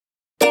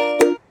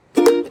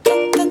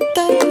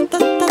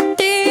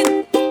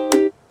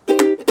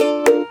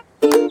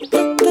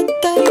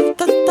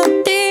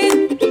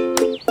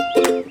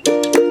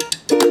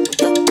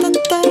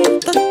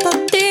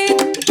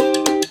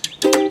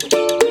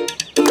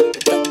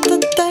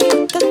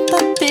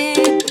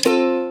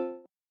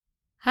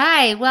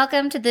Hi,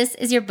 welcome to This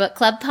Is Your Book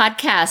Club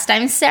podcast.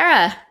 I'm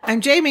Sarah. I'm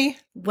Jamie.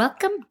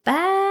 Welcome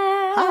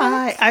back.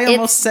 Hi. I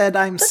almost said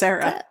I'm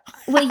Sarah.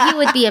 Well, you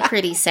would be a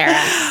pretty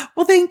Sarah.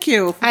 Well, thank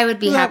you. I would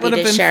be happy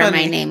to share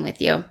my name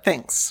with you.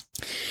 Thanks.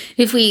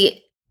 If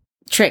we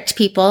tricked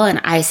people and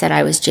I said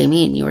I was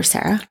Jamie and you were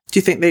Sarah. Do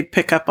you think they'd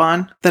pick up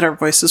on that our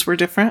voices were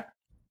different?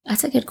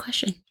 That's a good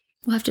question.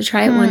 We'll have to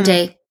try it one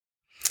day.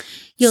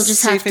 You'll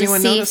just have to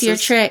see if you're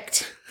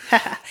tricked.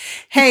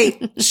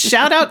 Hey,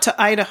 shout out to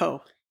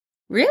Idaho.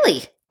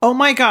 Really? Oh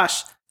my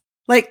gosh.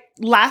 Like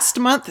last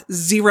month,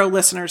 0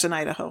 listeners in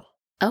Idaho.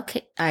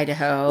 Okay,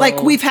 Idaho.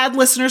 Like we've had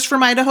listeners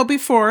from Idaho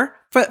before,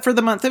 but for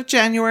the month of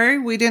January,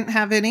 we didn't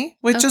have any,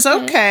 which is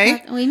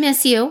okay. We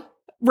miss you.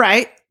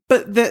 Right.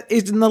 But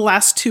in the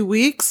last 2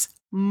 weeks,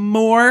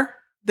 more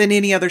than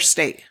any other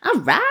state.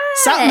 All right.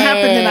 Something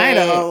happened in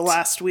Idaho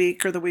last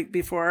week or the week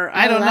before.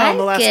 I don't know in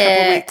the last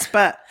couple of weeks,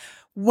 but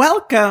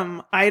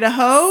welcome,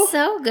 Idaho.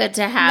 So good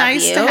to have you.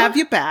 Nice to have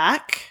you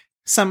back.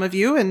 Some of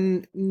you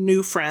and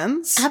new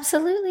friends.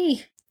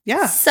 Absolutely.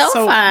 Yeah. So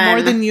fun.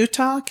 More than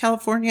Utah,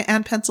 California,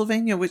 and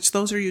Pennsylvania, which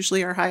those are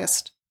usually our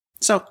highest.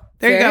 So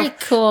there Very you go.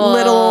 Cool.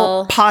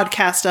 Little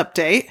podcast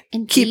update.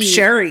 Indeed. Keep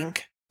sharing.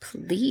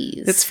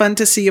 Please. It's fun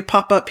to see you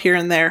pop up here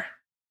and there.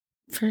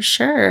 For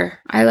sure.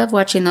 I love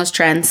watching those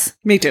trends.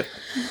 Me too.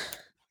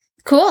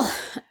 Cool.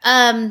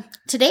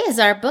 Today is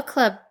our book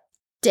club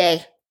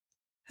day.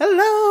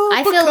 Hello.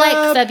 I feel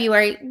like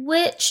February,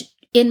 which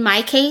in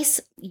my case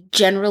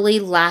generally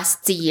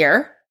lasts a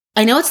year.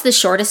 I know it's the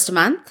shortest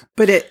month,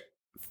 but it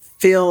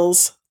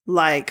feels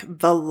like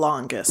the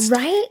longest.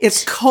 Right?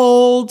 It's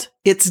cold.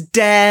 It's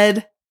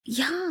dead.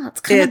 Yeah,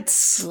 it's kind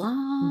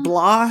of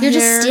blah. You're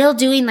just still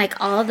doing like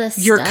all this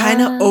You're stuff.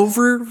 kind of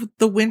over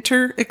the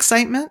winter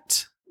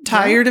excitement.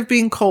 Tired of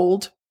being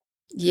cold.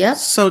 Yep.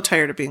 So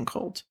tired of being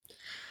cold.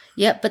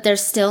 Yep, but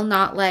there's still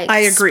not like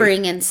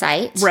spring in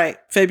sight. Right.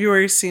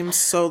 February seems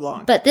so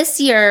long. But this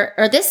year,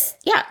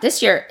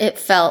 it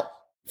felt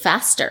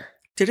faster.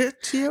 Did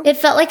it to you? It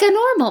felt like a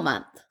normal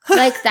month.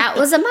 Like that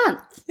was a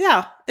month.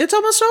 Yeah, it's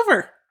almost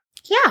over.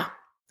 Yeah.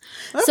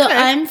 Okay. So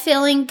I'm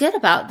feeling good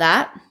about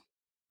that.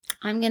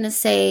 I'm going to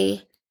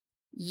say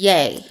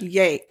yay.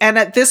 Yay. And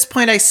at this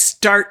point, I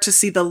start to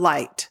see the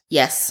light.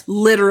 Yes.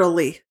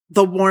 Literally,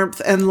 the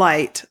warmth and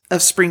light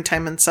of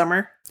springtime and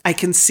summer. I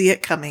can see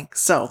it coming.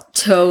 So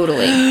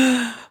totally.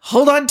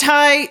 Hold on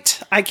tight.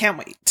 I can't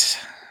wait.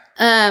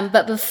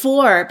 But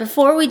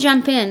before we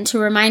jump into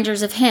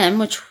reminders of him,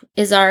 which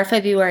is our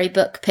February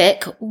book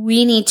pick,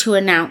 we need to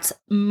announce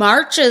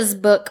March's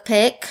book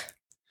pick.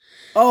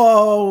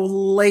 Oh,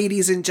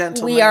 ladies and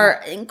gentlemen. We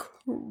are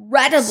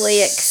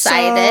incredibly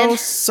excited.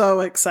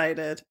 So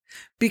excited.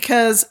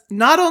 Because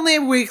not only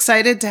are we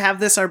excited to have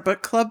this our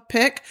book club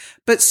pick,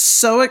 but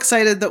so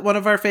excited that one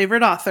of our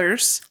favorite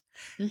authors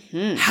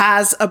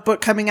has a book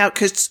coming out,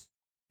 because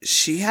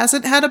she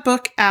hasn't had a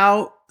book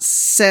out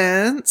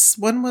since,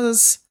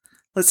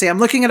 let's see, I'm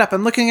looking it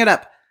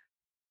up.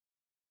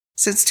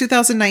 Since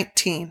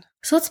 2019.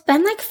 So it's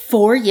been like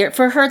 4 years.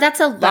 For her, that's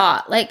a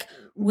lot. Like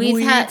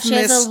she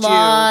has a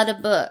lot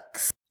of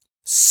books.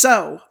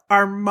 So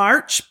our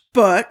March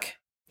book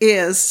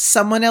is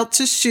Someone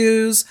Else's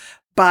Shoes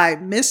by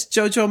Miss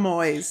Jojo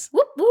Moyes.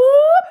 Whoop, whoop.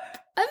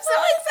 I'm so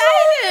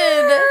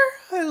excited.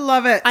 I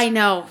love it. I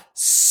know.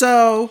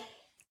 So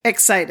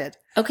excited.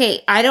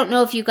 Okay, I don't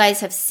know if you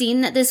guys have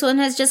seen that this one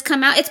has just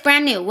come out. It's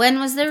brand new. When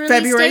was the release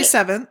February date?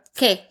 7th.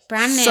 Okay,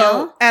 brand new.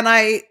 So, and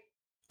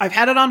I've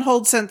had it on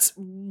hold since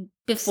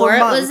before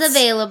it was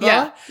available.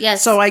 Yeah.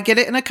 Yes. So I get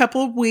it in a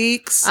couple of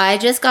weeks. I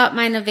just got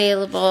mine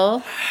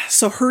available.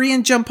 So hurry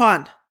and jump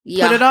on.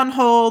 Yeah. Put it on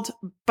hold.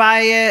 Buy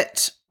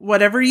it.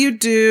 Whatever you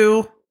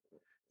do,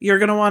 you're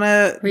going to want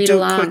to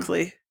do it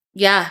quickly.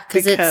 Yeah,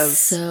 because it's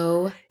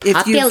so popular.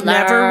 If you've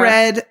never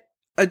read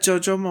a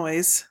Jojo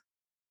Moyes,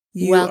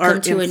 you Welcome are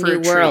to in a for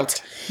new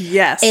world.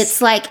 Yes. It's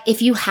like,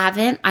 if you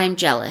haven't, I'm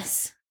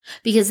jealous.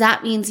 Because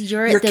that means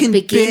you're at the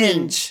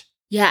beginning. Binge.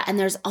 Yeah, and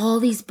there's all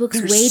these books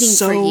There's waiting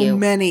for you. So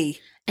many.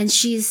 And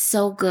she's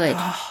so good.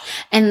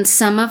 And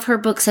some of her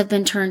books have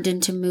been turned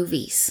into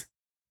movies.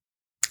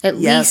 At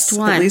least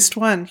one. At least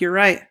one. You're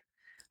right.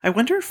 I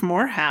wonder if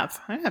more have.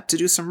 I have to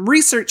do some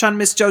research on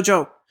Miss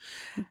Jojo.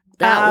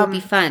 That will be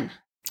fun.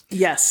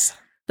 Yes.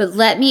 But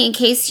in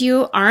case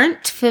you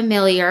aren't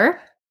familiar,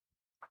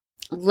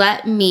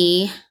 let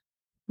me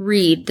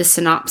read the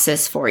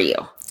synopsis for you.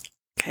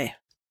 Okay.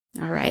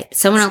 All right.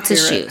 Someone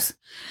Else's Shoes.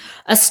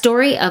 A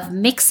story of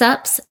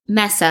mix-ups,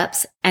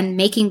 mess-ups, and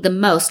making the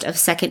most of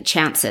second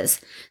chances.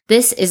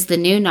 This is the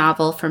new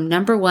novel from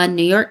 #1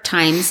 New York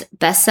Times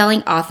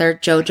bestselling author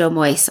Jojo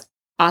Moyes,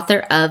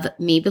 author of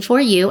Me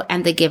Before You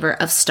and The Giver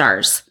of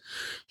Stars.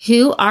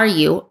 Who are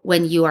you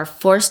when you are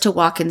forced to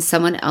walk in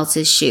someone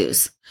else's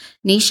shoes?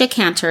 Nisha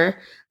Cantor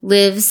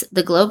lives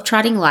the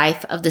globe-trotting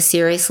life of the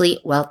seriously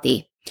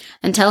wealthy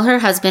until her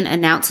husband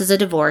announces a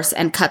divorce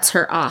and cuts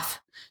her off.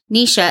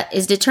 Nisha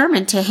is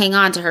determined to hang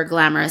on to her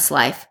glamorous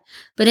life,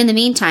 but in the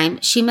meantime,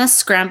 she must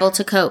scramble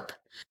to cope.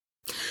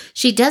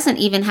 She doesn't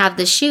even have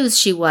the shoes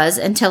she was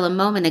until a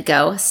moment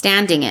ago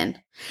standing in.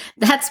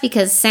 That's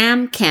because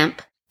Sam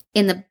Kemp,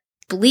 in the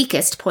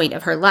bleakest point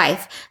of her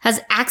life,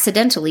 has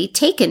accidentally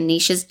taken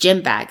Nisha's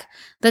gym bag.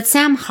 But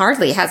Sam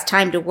hardly has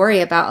time to worry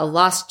about a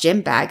lost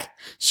gym bag.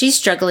 She's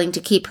struggling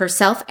to keep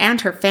herself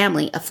and her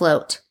family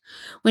afloat.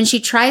 When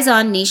she tries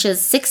on Nisha's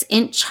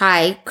 6-inch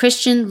high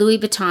Christian Louis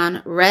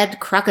Vuitton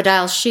red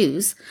crocodile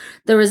shoes,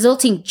 the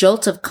resulting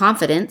jolt of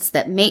confidence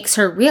that makes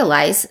her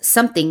realize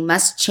something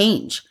must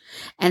change.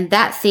 And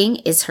that thing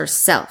is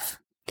herself.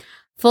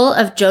 Full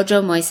of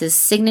Jojo Moyes'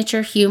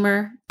 signature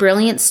humor,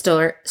 brilliant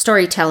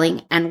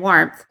storytelling, and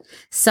warmth,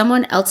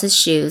 Someone Else's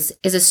Shoes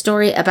is a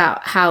story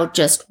about how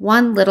just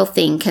one little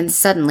thing can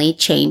suddenly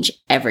change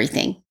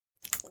everything.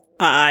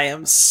 I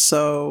am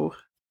so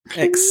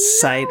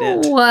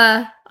excited.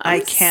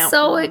 I can't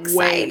so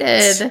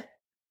excited. Wait.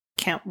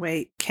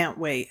 Can't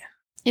wait.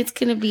 It's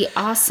going to be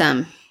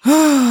awesome.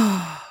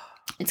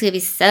 It's going to be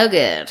so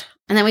good.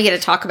 And then we get to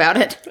talk about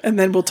it. And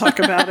then we'll talk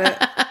about it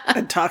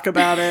and talk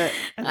about it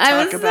and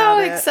talk about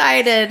it. I'm so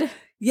excited.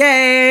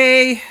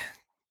 Yay.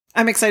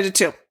 I'm excited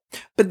too.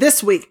 But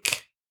this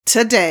week,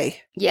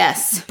 today.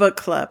 Yes. Book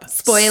club.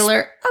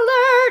 Spoiler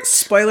alert.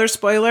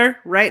 Spoiler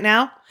right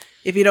now.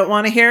 If you don't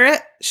want to hear it,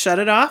 shut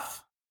it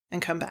off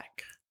and come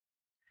back.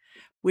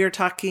 We are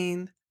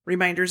talking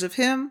Reminders of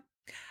Him,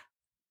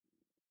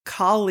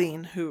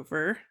 Colleen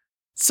Hoover.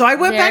 So I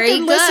went back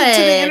and listened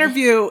to the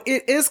interview.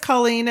 It is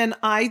Colleen, and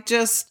I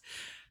just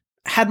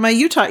had my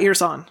Utah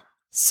ears on.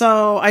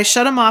 So I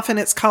shut them off, and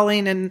it's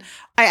Colleen, and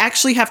I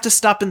actually have to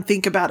stop and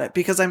think about it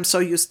because I'm so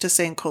used to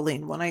saying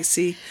Colleen when I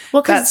see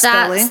that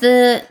spelling. That's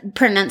the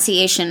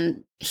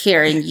pronunciation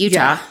here in Utah.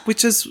 Yeah,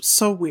 which is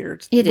so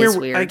weird. It is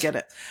weird. I get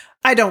it.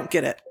 I don't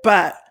get it,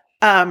 but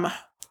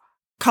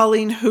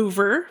Colleen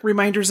Hoover,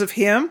 Reminders of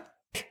Him.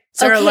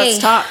 Sarah, let's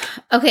talk.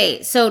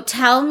 Okay, so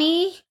tell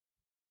me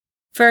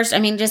first,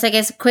 just I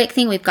guess a quick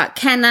thing. We've got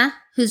Kenna,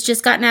 who's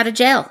just gotten out of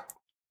jail.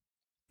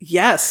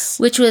 Yes.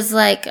 Which was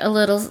like a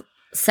little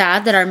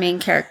sad that our main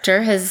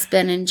character has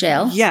been in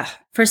jail. Yeah.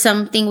 For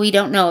something we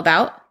don't know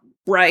about.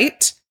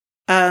 Right.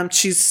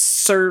 She's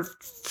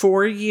served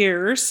 4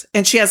 years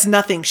and she has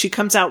nothing. She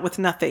comes out with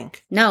nothing.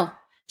 No.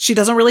 She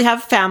doesn't really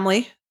have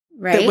family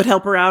that would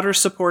help her out or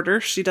support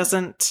her. She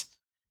doesn't.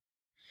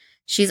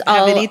 She's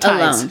all have any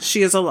ties. Alone.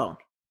 She is alone.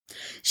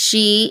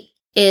 She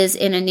is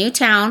in a new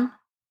town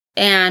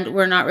and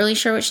we're not really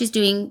sure what she's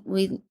doing.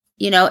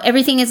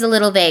 Everything is a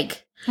little vague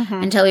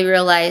until we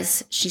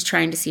realize she's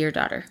trying to see her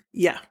daughter.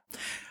 Yeah.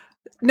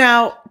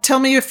 Now, tell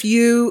me if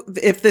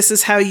this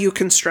is how you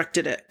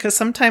constructed it, because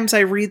sometimes I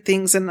read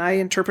things and I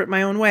interpret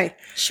my own way.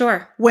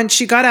 Sure. When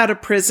she got out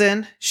of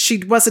prison,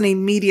 she wasn't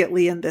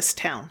immediately in this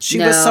town. She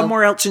was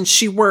somewhere else, and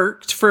she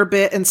worked for a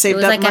bit and saved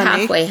up money. It was like a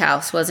halfway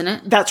house, wasn't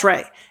it? That's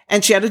right.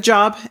 And she had a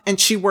job, and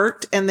she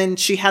worked, and then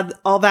she had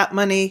all that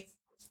money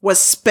was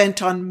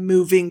spent on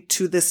moving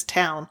to this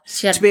town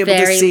to be able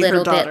to see her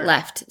daughter. Very little bit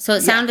left. So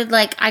it sounded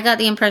like I got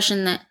the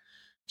impression that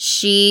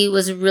she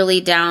was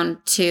really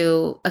down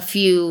to a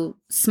few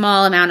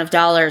small amount of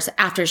dollars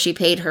after she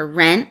paid her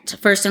rent,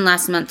 first and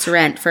last month's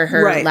rent for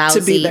her lousy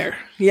to be there.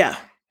 Yeah.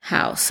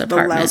 Apartment.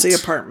 The lousy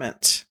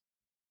apartment.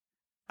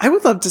 I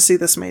would love to see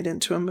this made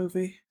into a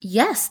movie.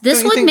 Yes,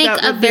 this would make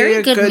a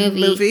very good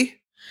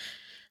movie.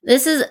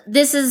 This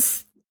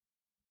is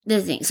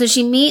the thing. So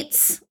she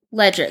meets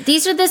Ledger.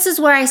 This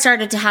is where I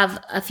started to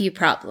have a few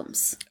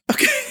problems.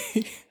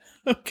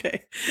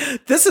 Okay.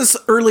 This is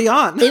early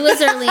on. It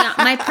was early on.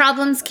 My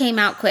problems came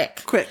out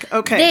quick.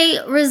 Okay.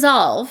 They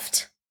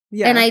resolved.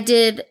 Yeah. And I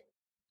did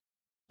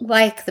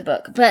like the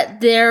book,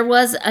 but there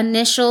was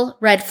initial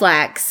red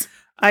flags.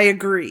 I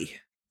agree.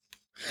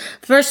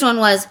 The first one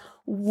was,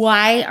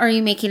 why are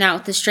you making out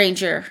with a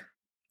stranger?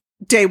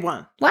 Day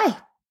one. Why?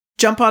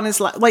 Jump on his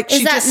lap. Like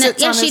she just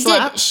sits on his lap?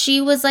 Yeah, she did.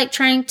 She was like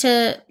trying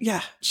to...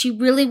 Yeah. She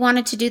really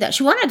wanted to do that.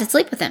 She wanted to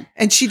sleep with him.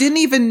 And she didn't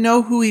even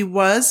know who he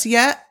was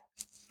yet.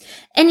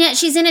 And yet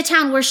she's in a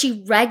town where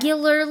she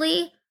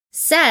regularly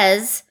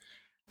says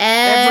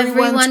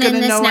everyone in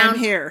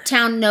this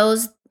town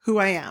knows who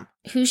I am,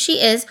 who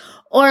she is,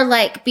 or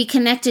like be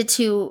connected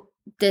to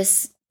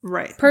this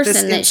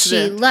person that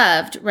she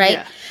loved, right?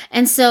 Yeah.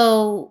 And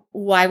so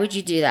why would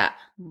you do that?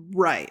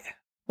 Right.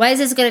 Why is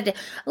this a good idea?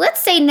 Let's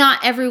say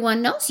not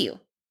everyone knows you.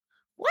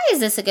 Why is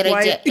this a good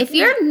idea? If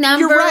your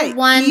number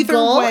one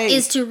goal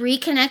is to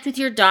reconnect with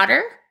your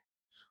daughter,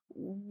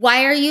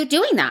 why are you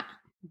doing that?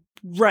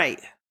 Right.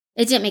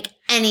 It didn't make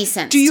any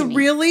sense. Do you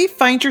really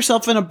find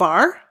yourself in a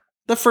bar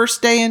the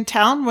first day in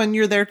town when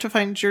you're there to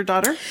find your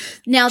daughter?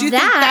 Now Do you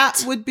think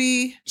that would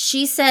be...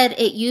 She said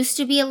it used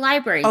to be a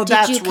library. Oh,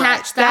 Did you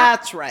catch that?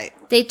 That's right.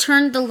 They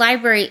turned the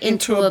library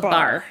into a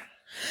bar.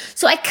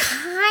 So I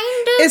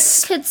kind of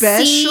could see...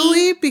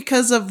 Especially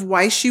because of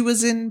why she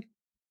was in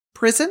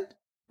prison?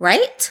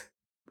 Right?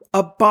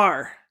 A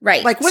bar.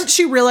 Right. Like once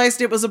she realized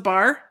it was a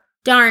bar...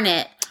 Darn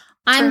it.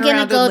 I'm going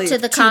to go to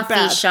the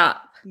coffee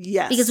shop.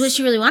 Yes. Because what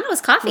she really wanted was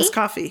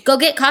coffee. Go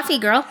get coffee,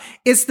 girl.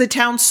 Is the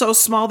town so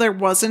small there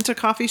wasn't a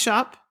coffee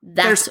shop?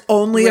 There's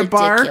only a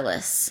bar?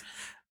 Ridiculous.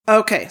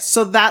 Okay,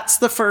 so that's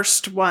the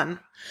first one.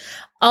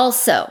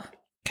 Also.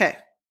 Okay.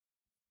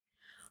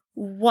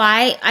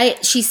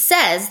 she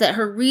says that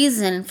her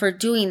reason for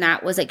doing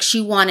that was like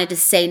she wanted to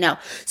say no.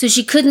 So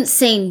she couldn't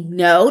say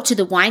no to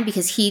the wine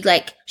because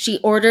she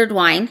ordered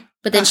wine,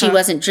 but then she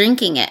wasn't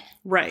drinking it.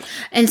 Right.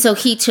 And so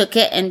he took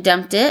it and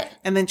dumped it.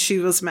 And then she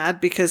was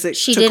mad because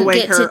she didn't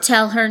get to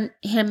tell him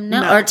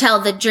no, or tell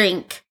the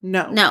drink.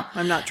 No,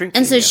 I'm not drinking.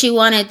 And so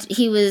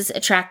he was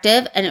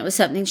attractive and it was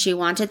something she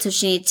wanted. So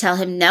she needed to tell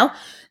him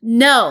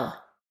no,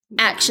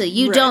 actually,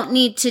 you don't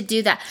need to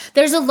do that.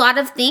 There's a lot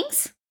of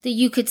things that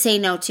you could say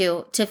no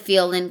to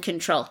feel in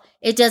control.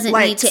 It doesn't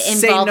need to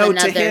involve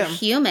another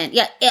human.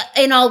 Yeah,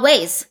 in all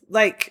ways.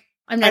 Like,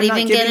 I'm not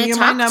even going to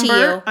talk to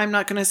you. I'm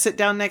not going to sit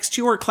down next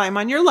to you or climb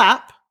on your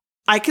lap.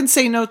 I can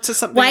say no to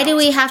something Why else. do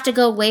we have to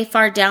go way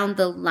far down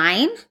the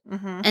line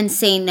and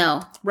say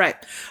no? Right.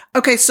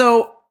 Okay,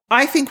 so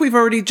I think we've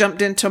already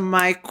jumped into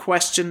my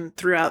question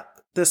throughout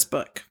this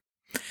book.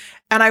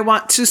 And I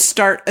want to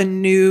start a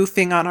new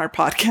thing on our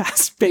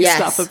podcast based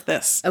off of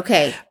this.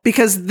 Okay.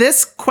 Because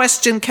this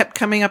question kept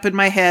coming up in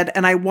my head,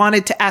 and I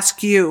wanted to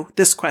ask you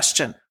this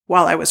question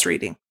while I was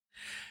reading.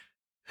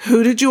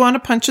 Who did you want to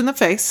punch in the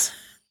face?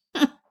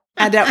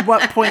 And at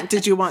what point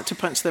did you want to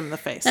punch them in the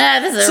face?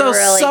 This is a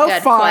really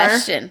good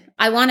question.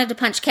 I wanted to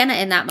punch Kenna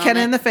in that moment. Kenna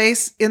in the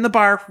face, in the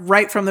bar,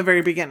 right from the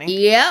very beginning.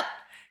 Yep.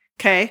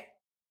 Okay.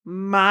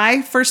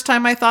 My first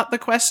time I thought the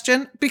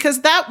question,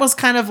 because that was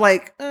kind of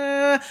like,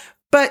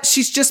 but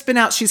she's just been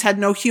out. She's had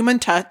no human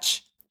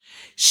touch.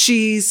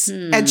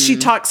 And she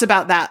talks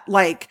about that,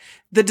 like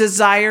the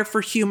desire for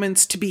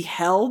humans to be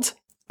held.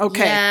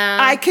 Okay. Yeah.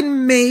 I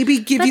can maybe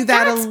give you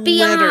that a little.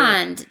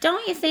 Beyond,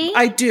 don't you think?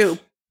 I do,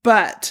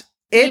 but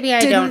maybe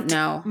I don't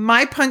know.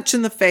 My punch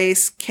in the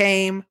face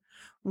came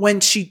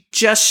when she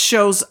just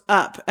shows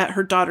up at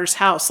her daughter's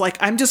house. Like,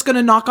 I'm just going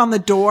to knock on the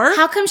door.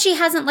 How come she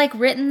hasn't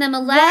written them a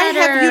letter? Why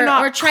have you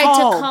not or tried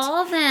to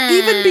call them?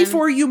 Even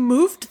before you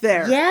moved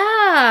there.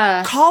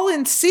 Yeah. Call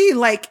and see,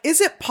 like,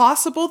 is it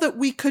possible that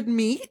we could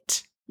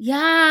meet?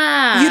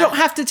 Yeah. You don't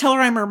have to tell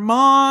her I'm her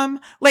mom.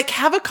 Like,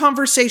 have a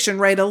conversation,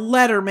 write a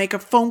letter, make a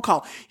phone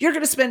call. You're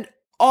going to spend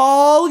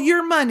all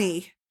your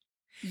money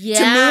to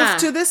move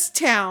to this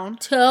town.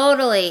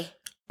 Totally.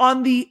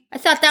 On the I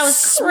thought that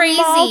was crazy.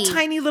 Small,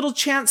 tiny little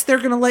chance they're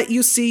going to let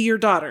you see your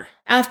daughter.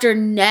 After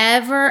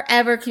never,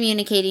 ever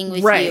communicating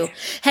with you.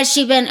 Has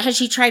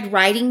she tried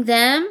writing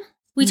them?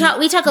 We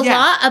talk a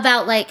lot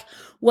about like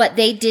what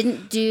they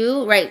didn't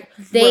do, right?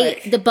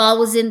 The ball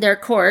was in their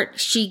court.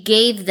 She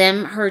gave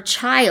them her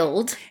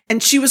child.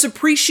 And she was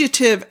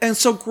appreciative and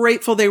so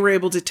grateful they were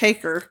able to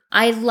take her.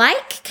 I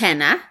like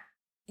Kenna.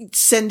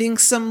 Sending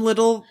some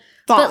little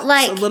thoughts, but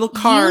like, a little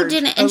card.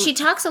 You didn't, and she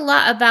talks a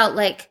lot about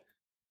like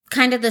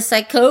kind of the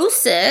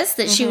psychosis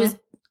that she was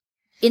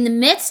in the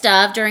midst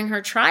of during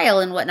her trial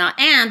and whatnot,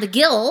 and the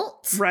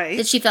guilt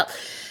that she felt.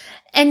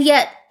 And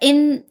yet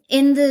in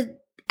the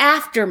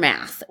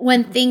aftermath,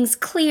 when things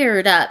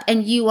cleared up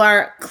and you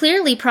are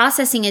clearly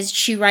processing as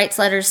she writes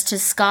letters to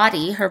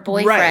Scotty, her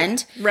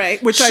boyfriend.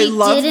 Right. Which I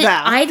love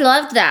that. I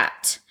loved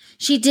that.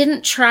 She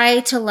didn't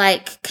try to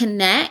like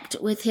connect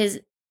with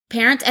his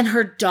parents and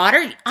her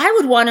daughter. I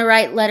would want to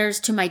write letters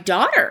to my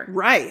daughter.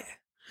 Right.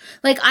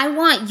 Like, I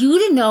want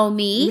you to know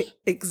me.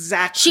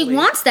 Exactly. She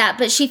wants that,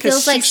 but she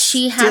feels like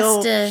she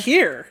has to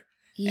here.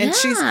 Yeah. And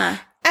she's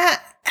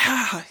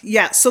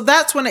so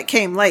that's when it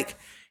came. Like,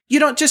 you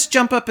don't just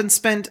jump up and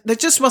spend. That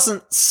just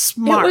wasn't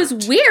smart. It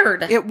was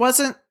weird. It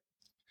wasn't.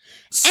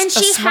 And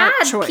she had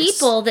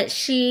people that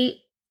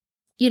she,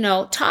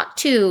 talked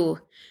to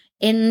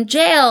in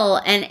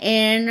jail and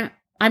in,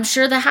 I'm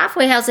sure, the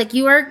halfway house. Like,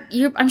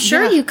 I'm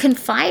sure you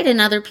confide in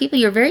other people.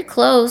 You're very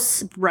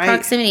close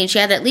proximity. And she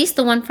had at least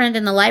the one friend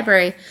in the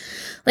library.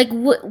 Like,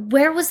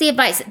 where was the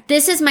advice?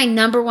 This is my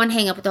number one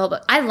hang up with the whole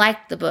book. I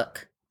liked the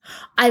book.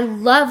 I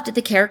loved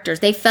the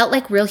characters. They felt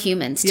like real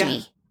humans to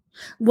me.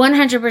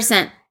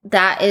 100%.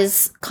 That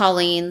is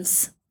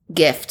Colleen's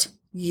gift.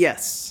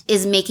 Yes.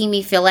 Is making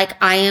me feel like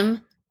I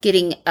am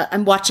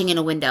I'm watching in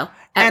a window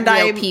at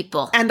real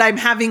people. And I'm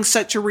having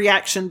such a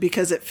reaction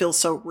because it feels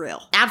so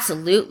real.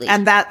 Absolutely.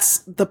 And that's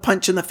the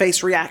punch in the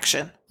face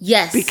reaction.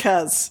 Yes.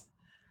 Because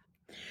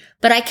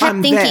But I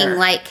kept thinking,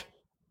 like,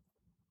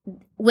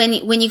 when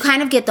you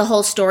kind of get the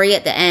whole story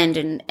at the end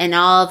and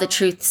all the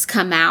truths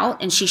come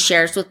out and she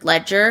shares with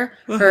Ledger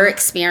her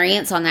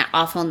experience on that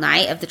awful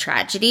night of the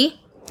tragedy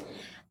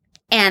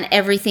and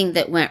everything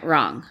that went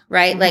wrong,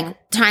 right?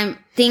 Like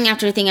thing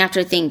after thing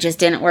after thing just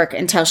didn't work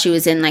until she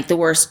was in like the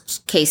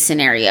worst case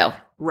scenario.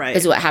 Right.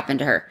 Is what happened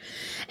to her.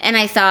 And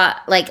I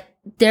thought, like,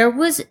 there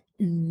was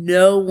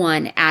no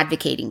one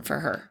advocating for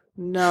her.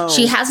 No.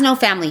 She has no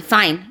family.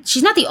 Fine.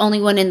 She's not the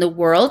only one in the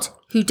world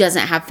who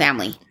doesn't have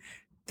family.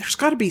 There's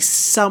got to be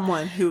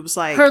someone who's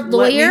like, her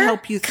lawyer, let me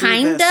help you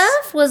through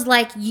this. Was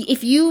like,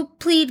 if you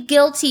plead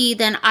guilty,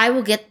 then I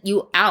will get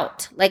you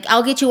out. Like,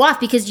 I'll get you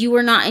off because you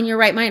were not in your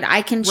right mind.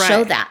 I can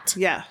show that.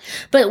 Yeah.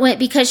 But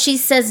because she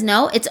says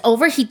no, it's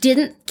over. He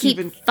didn't keep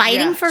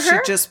fighting for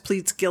her. She just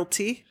pleads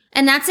guilty.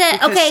 And that's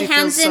it. Okay,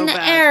 hands in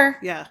the air.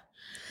 Yeah.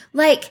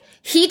 Like,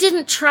 he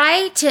didn't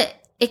try to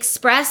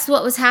express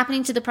what was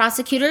happening to the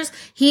prosecutors.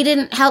 He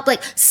didn't help,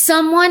 like,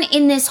 someone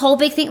in this whole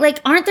big thing. Like,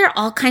 aren't there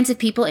all kinds of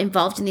people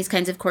involved in these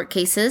kinds of court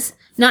cases?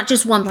 Not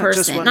just one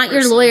person, not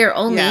your lawyer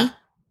only. Yeah.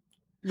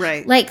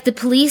 Right. Like, the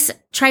police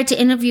tried to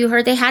interview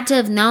her. They had to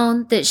have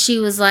known that she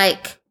was,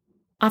 like,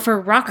 off her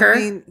rocker. I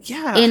mean,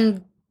 yeah.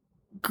 In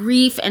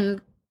grief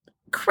and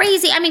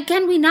crazy. I mean,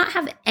 can we not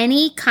have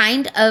any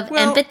kind of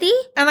empathy?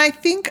 And I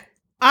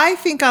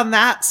think on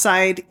that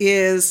side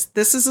is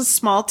this is a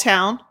small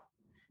town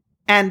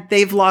and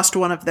they've lost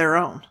one of their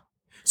own.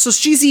 So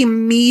she's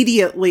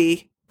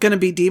immediately going to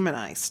be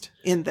demonized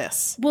in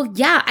this. Well,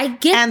 yeah, I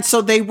get. And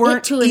so they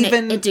weren't to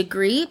even a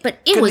degree, but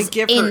it was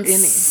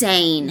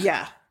insane.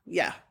 Yeah.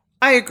 Yeah.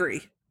 I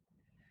agree.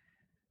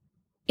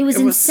 It was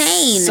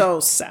insane. So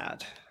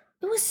sad.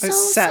 It was so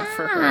sad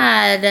for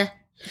her.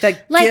 The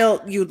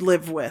guilt you'd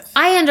live with.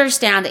 I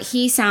understand that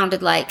he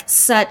sounded like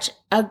such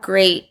a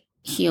great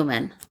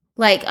human,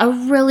 like a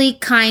really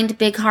kind,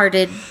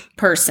 big-hearted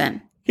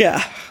person.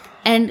 Yeah.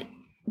 And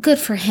good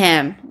for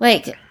him.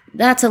 Like,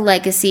 that's a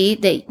legacy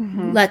that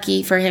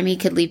lucky for him he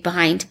could leave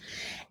behind.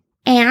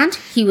 And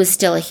he was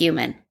still a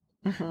human.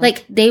 Mm-hmm.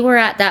 Like, they were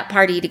at that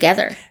party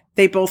together.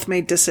 They both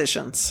made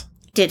decisions.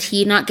 Did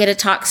he not get a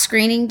tox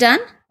screening done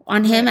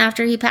on him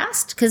after he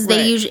passed? Because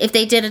they usually, if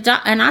they did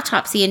an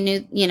autopsy and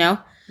knew, you know.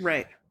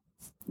 Right.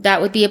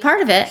 That would be a part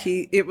of it.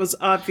 It was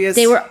obvious.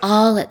 They were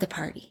all at the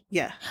party.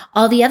 Yeah.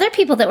 All the other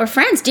people that were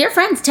friends, dear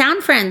friends,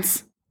 town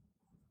friends,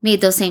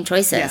 made those same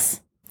choices.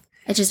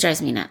 Yeah. It just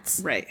drives me nuts.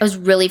 Right. I was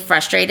really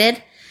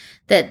frustrated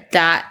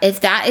that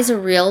if that is a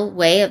real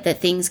way of that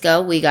things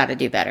go, we got to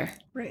do better.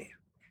 Right.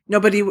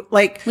 Nobody,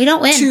 like, we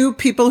don't win. 2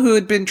 people who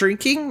had been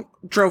drinking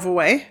drove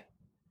away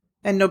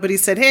and nobody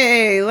said,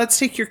 hey, let's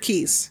take your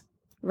keys.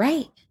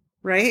 Right.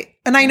 Right.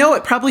 And I know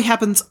it probably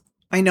happens.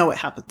 I know it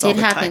happens all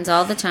the time. It happens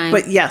all the time.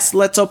 But yes,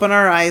 let's open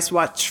our eyes,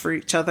 watch for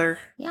each other.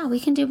 Yeah, we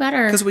can do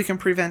better. Because we can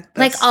prevent this.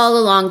 Like all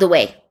along the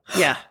way.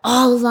 Yeah.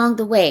 All along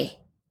the way.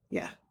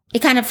 Yeah. It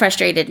kind of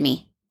frustrated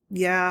me.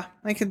 Yeah,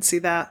 I can see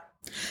that.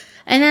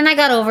 And then I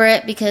got over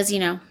it because, you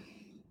know,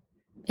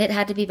 it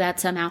had to be bad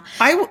somehow.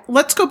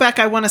 Let's go back.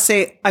 I want to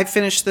say I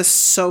finished this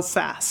so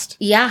fast.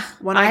 Yeah.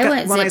 When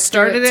I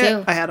started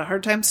it, I had a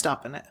hard time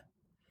stopping it.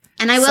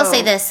 And I will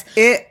say this.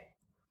 It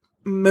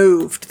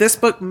moved. This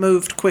book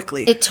moved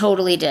quickly. It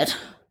totally did.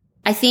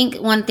 I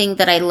think one thing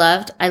that I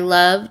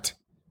loved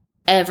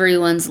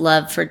everyone's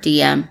love for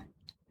DM.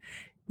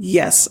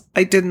 Yes,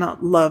 I did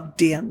not love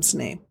DM's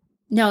name.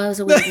 No, it was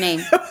a weird name.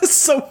 It was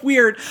so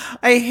weird.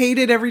 I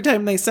hated every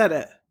time they said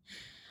it.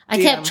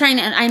 I kept trying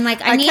to, I'm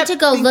like, I need to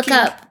go look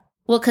up.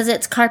 Well, because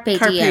it's Carpe Diem,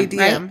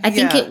 right? I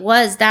think it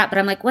was that, but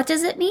I'm like, what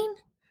does it mean?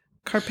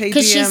 Carpe Diem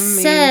because she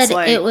said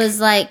it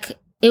was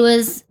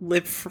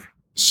live for.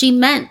 She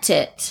meant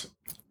it.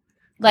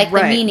 Like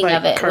the meaning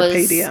of it Carpe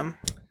was Diem.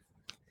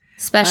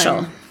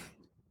 Special.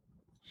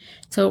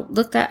 So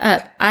look that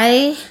up.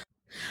 I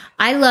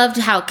loved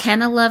how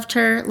Kenna loved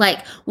her,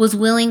 like was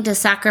willing to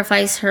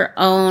sacrifice her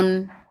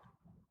own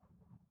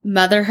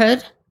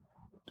motherhood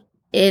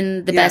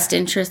in the best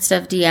interest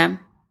of DM.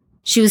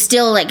 She was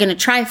still like going to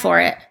try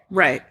for it.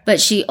 Right. But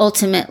she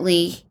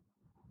ultimately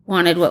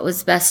wanted what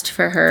was best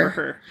for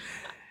her.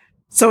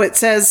 So it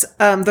says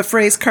the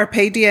phrase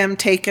Carpe Diem,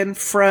 taken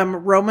from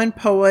Roman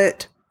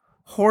poet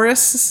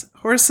Horace's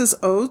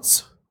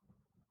Odes,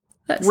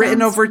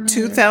 written over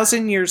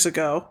 2,000 years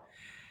ago,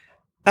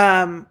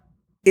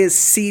 is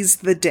seize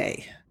the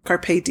day.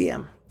 Carpe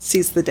Diem,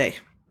 seize the day.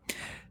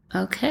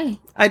 Okay.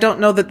 I don't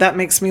know that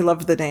makes me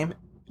love the name.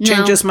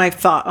 Changes my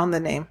thought on the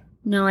name.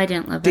 No, I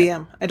didn't love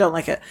DM. I don't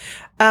like it.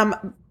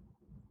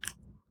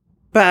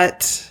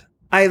 But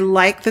I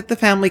like that the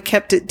family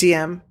kept it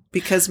DM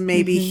because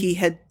maybe he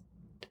had.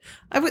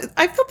 I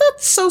feel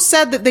that's so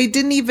sad that they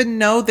didn't even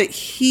know that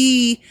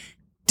he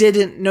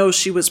didn't know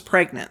she was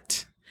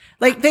pregnant.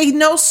 Like they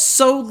know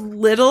so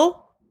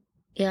little.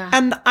 Yeah.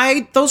 And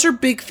those are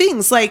big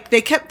things. Like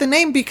they kept the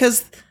name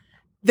because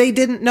they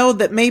didn't know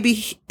that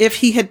maybe if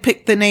he had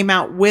picked the name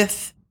out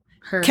with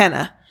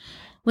Kenna.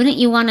 Wouldn't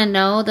you want to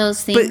know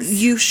those things? But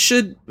you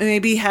should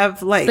maybe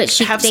have like but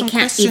have they some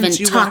can't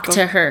questions. even talk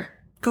to her.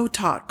 Go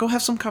talk. Go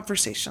have some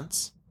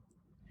conversations.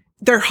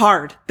 They're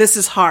hard. This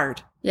is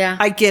hard. Yeah.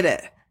 I get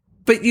it.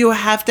 But you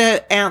have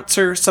to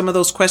answer some of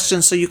those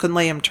questions so you can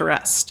lay him to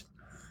rest.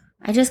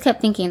 I just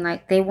kept thinking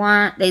like they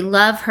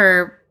love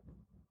her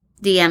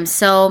DM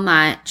so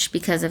much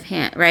because of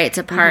him, right? It's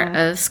a part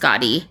of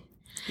Scotty.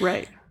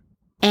 Right.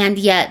 And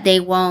yet they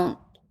won't,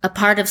 a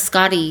part of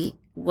Scotty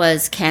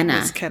was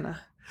Kenna.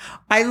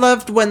 I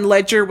loved when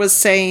Ledger was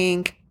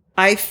saying,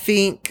 I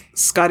think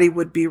Scotty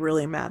would be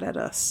really mad at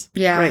us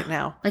right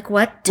now. Like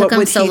what took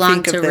him so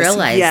long to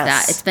realize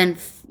that? It's been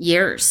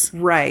years.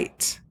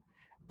 Right.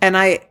 And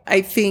I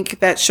think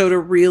that showed a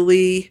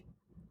really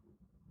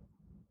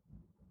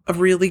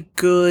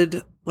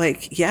good,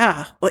 like,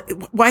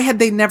 why had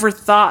they never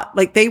thought?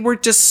 Like they were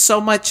just so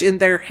much in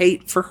their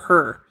hate for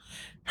her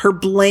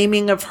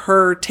blaming of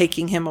her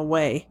taking him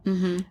away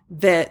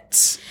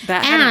that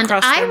hadn't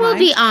crossed their mind. And I will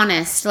be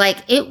honest,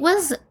 like it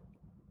was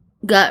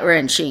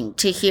gut-wrenching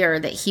to hear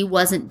that he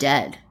wasn't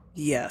dead.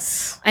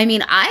 Yes. I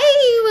mean,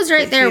 I was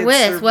right That there he with,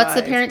 had what's the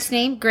survived. parents'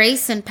 name?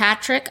 Grace and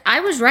Patrick.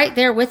 I was right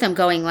there with them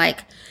going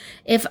like,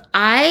 if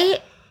I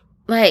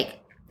like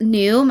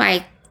knew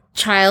my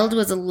child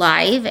was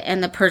alive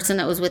and the person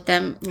that was with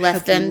them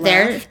left Had them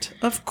there, left,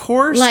 of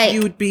course like,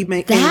 you would be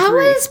that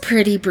angry. was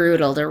pretty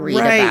brutal to read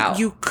about.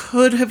 You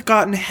could have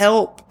gotten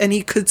help and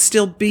he could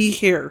still be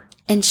here.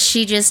 And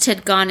she just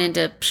had gone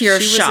into pure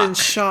She shock. was in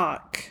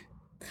shock.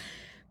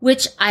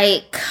 Which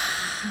I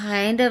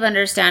kind of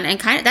understand, and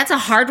that's a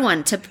hard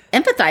one to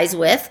empathize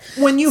with.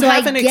 When you So I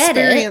haven't get it.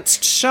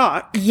 experienced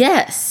shock,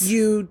 Yes.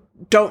 you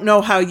don't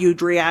know how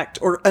you'd react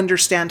or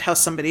understand how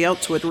somebody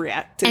else would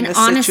react in And this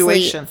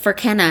honestly, situation. for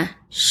Kenna,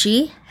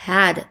 she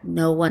had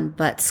no one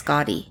but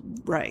Scotty.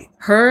 Right.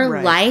 Her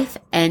Right. life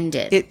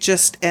ended It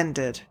just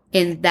ended.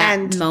 in that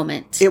and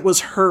moment. It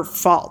was her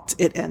fault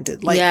it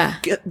ended. Like Yeah.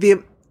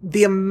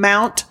 the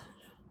amount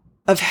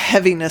of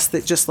heaviness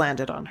that just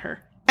landed on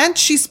her. And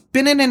she's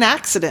been in an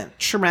accident,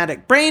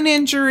 traumatic brain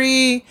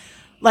injury.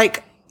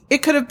 Like, it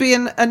could have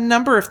been a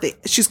number of things.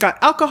 She's got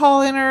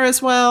alcohol in her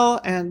as well.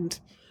 And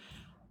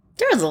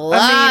There was a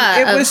lot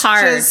it of was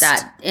heart just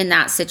that in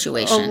that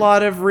situation. a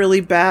lot of really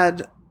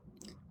bad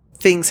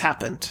things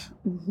happened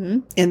Mm-hmm.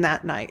 in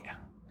that night.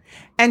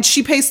 And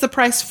she pays the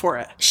price for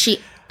it. She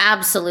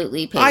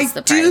absolutely pays I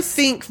the price. do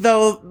think,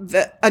 though,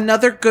 that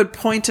another good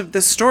point of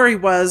this story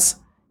was,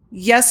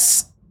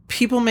 yes,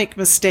 people make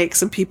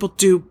mistakes and people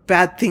do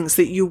bad things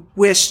that you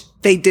wish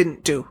they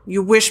didn't do.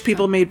 You wish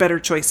people made better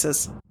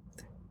choices.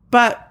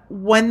 But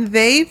when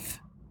they've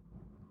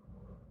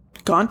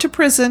gone to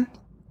prison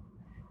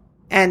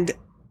and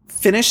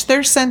finished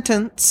their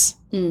sentence,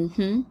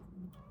 Mm-hmm.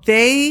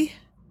 they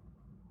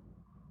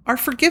are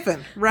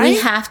forgiven, right? We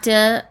have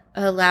to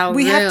allow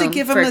We have to room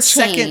give them for a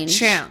second change.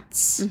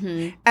 chance.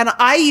 Mm-hmm. And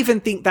I even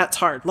think that's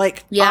hard.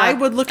 Like, Yeah, I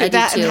would look I at do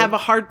that and too. have a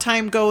hard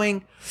time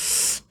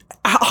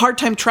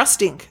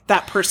trusting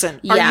that person.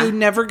 Yeah. Are you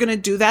never going to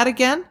do that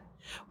again?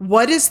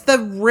 What is the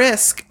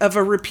risk of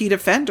a repeat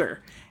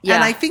offender? Yeah.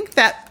 And I think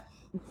that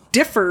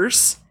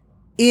differs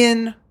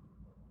in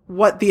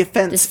what the The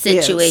offense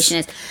situation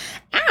is.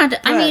 And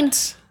I mean,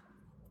 But-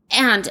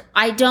 and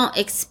I don't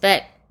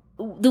expect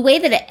the way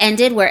that it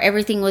ended where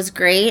everything was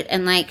great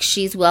and like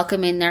she's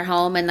welcome in their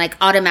home and like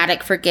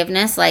automatic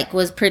forgiveness like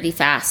was pretty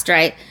fast,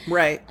 right?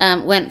 right.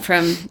 Went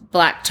from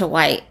black to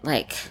white,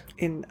 like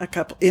In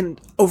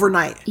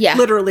overnight. Yeah.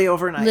 Literally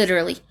overnight.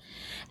 literally.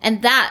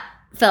 And that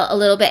felt a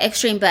little bit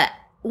extreme, but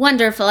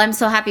wonderful. I'm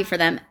so happy for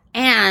them.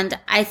 And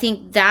I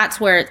think that's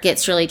where it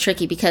gets really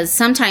tricky because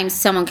sometimes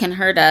someone can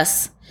hurt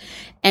us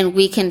and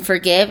we can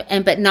forgive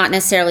but not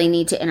necessarily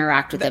need to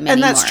interact with them anymore.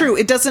 And that's true.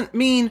 It doesn't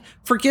mean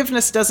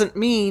forgiveness doesn't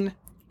mean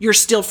you're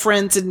still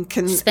friends and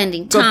can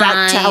Spending go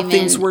back to how time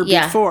things and- were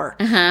yeah. before.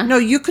 Uh-huh. No,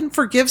 you can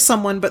forgive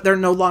someone, but they're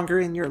no longer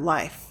in your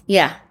life.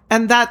 Yeah.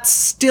 And that's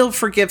still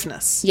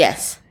forgiveness.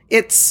 Yes.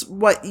 It's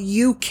what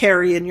you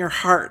carry in your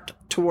heart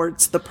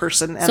towards the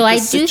person and So the I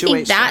do situation.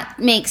 think that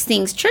makes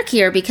things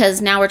trickier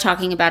because now we're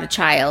talking about a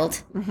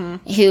child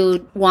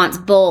who wants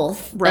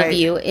both Mm-hmm. Right. of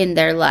you in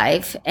their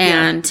life,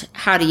 and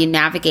how do you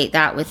navigate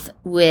that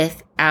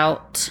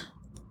without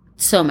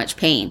so much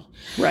pain?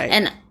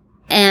 Right.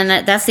 And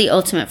that's the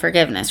ultimate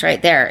forgiveness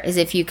right there, is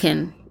if you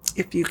can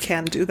if you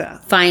can do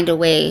that. find a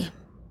way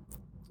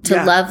to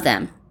Yeah. love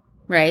them,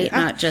 right? Yeah.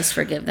 Not just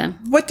forgive them.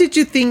 What did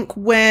you think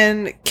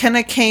when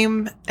Kenna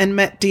came and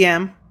met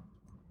DM?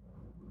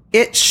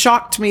 It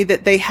shocked me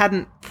that they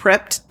hadn't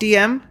prepped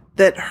DM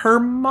that her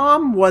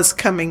mom was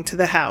coming to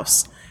the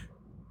house.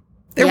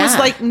 There was Yeah.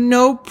 like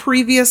no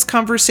previous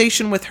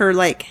conversation with her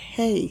like,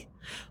 hey,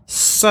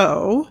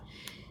 so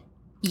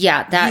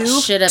Yeah, that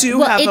You should have. do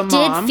Well, have it a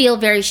mom. did feel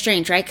very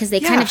strange, right? Because they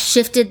kind Yeah. of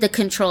shifted the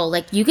control.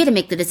 Like, you get to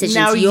make the decisions.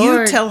 now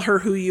You're- you tell her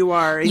who you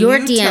are. And You're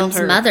you tell DM's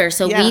her. mother,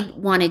 so Yeah. we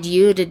wanted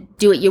you to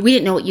do it. We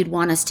didn't know what you'd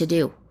want us to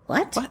do.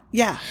 What? What?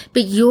 Yeah.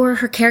 But you're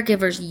her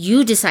caregivers.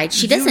 You decide.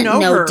 She You doesn't know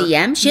know her.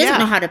 DM. She doesn't Yeah.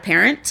 know how to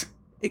parent.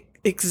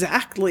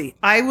 Exactly.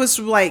 I was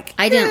like,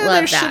 I didn't love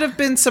there that. should have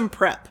been some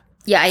prep.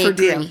 Yeah, I for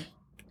agree. DM.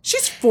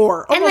 She's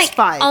 4, And almost like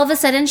 5. all of a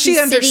sudden, She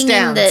she's sitting in the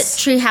understands.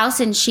 treehouse,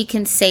 and she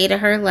can say to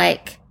her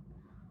like,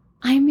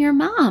 "I'm your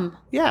mom."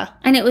 Yeah.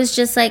 And it was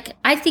just like,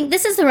 I think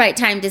this is the right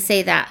time to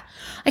say that.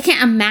 I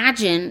can't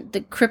imagine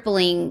the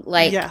crippling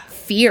like Yeah.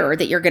 fear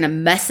that you're going to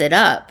mess it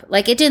up.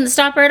 Like, it didn't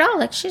stop her at all.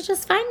 Like, she's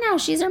just fine now.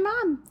 She's her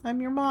mom.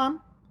 I'm your mom.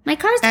 My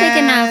car's big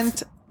enough.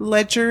 And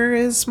Ledger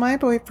is my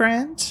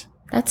boyfriend.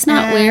 That's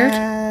not weird.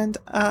 And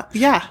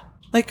yeah,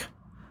 like,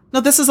 no,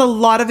 this is a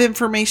lot of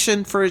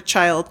information for a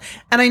child.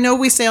 And I know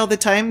we say all the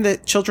time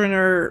that children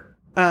are,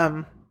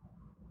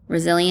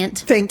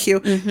 Resilient. thank you,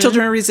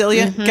 children are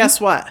resilient. Guess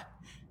what?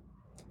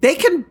 They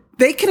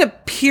can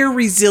appear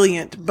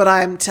resilient, but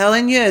I'm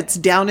telling you, it's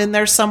down in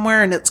there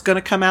somewhere, and it's going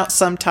to come out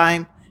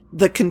sometime.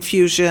 The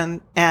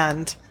confusion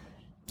and,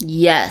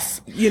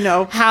 Yes. you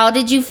know, How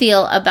did you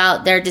feel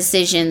about their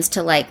decisions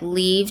to like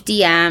leave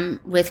DM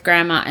with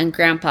grandma and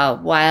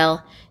grandpa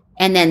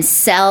and then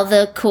sell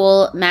the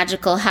cool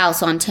magical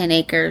house on 10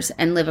 acres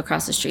and live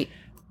across the street?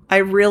 I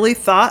really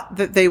thought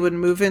that they would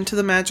move into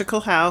the magical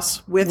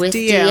house with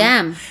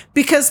DM.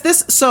 Because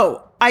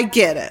I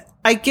get it.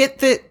 I get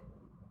that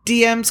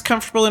DM's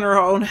comfortable in her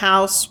own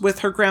house with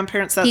her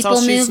grandparents. That's all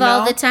she's known. People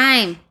move all the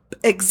time.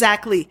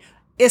 Exactly.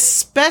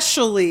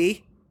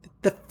 Especially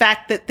the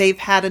fact that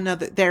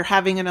they're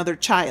having another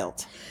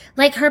child.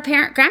 Like her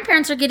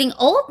grandparents are getting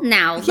old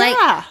now.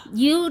 Yeah. Like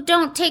you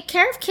don't take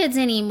care of kids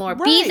anymore.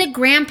 Right. Be the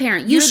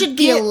grandparent. You should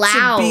be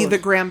allowed to be the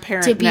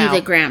grandparent.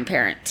 The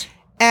grandparent.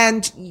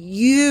 And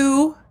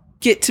you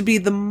get to be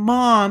the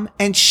mom,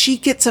 and she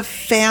gets a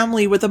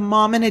family with a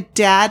mom and a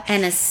dad.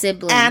 And a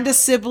sibling.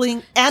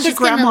 And a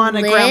grandma and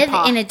a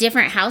grandpa. Live in a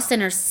different house than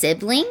her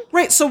sibling?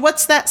 Right. So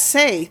what's that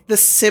say? The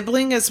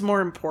sibling is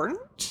more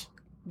important?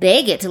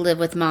 They get to live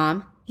with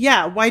mom.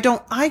 Yeah. Why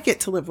don't I get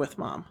to live with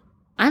mom?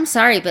 I'm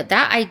sorry, but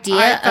that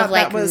idea of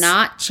like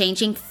not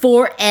changing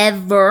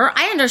forever,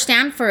 I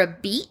understand for a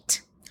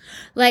beat.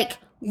 Like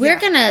we're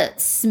going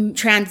to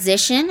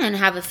transition and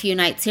have a few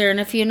nights here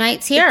and a few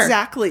nights here.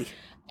 Exactly.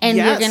 And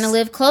you're going to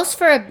live close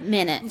for a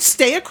minute.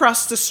 Stay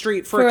across the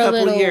street for a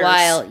couple of years.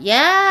 While.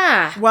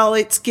 Yeah. Well,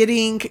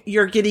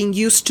 you're getting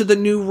used to the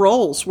new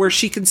roles where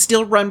she can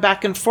still run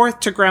back and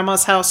forth to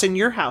grandma's house and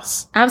your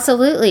house.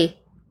 Absolutely.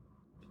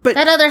 But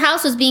that other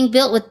house was being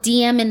built with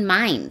DM in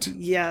mind.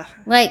 Yeah.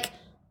 Like,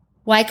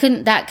 why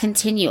couldn't that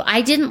continue?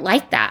 I didn't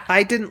like that.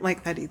 I didn't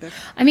like that either.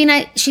 I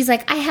mean, she's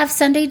like, we have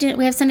Sunday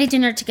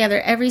dinner together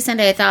every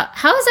Sunday. I thought,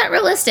 how is that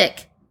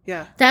realistic?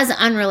 Yeah. That's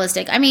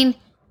unrealistic. I mean,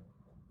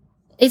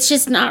 it's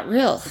just not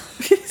real.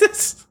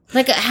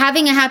 Like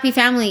having a happy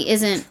family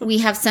isn't we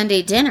have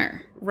Sunday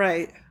dinner.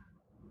 Right.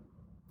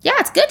 Yeah,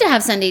 it's good to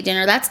have Sunday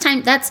dinner.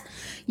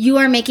 You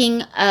are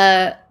making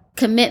a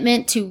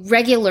commitment to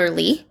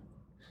regularly,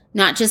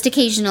 not just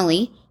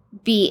occasionally,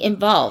 be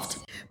involved.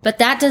 But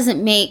that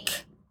doesn't mean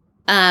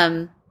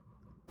that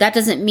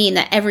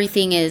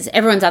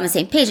everyone's on the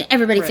same page and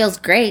everybody feels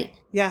great.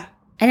 Yeah.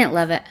 I didn't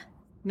love it.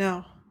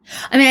 No.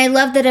 I mean, I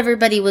love that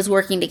everybody was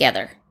working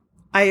together.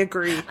 I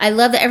agree. I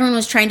love that everyone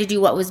was trying to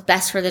do what was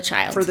best for the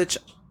child.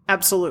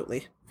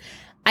 Absolutely.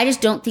 I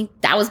just don't think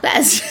that was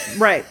best.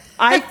 Right.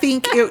 I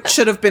think it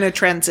should have been a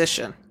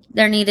transition.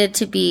 There needed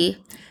to be.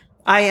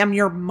 I am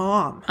your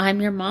mom. I'm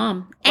your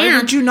mom. Why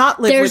would you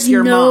not live with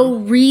your mom? There's no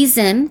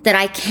reason that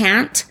I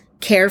can't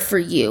care for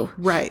you.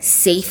 Right.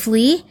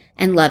 Safely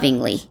and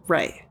lovingly.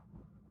 Right.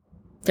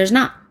 There's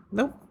not.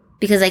 Nope.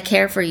 Because I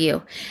care for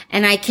you.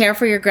 And I care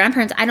for your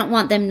grandparents. I don't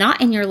want them not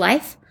in your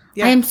life.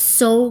 Yeah. I am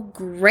so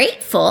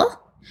grateful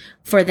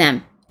for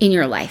them in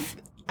your life.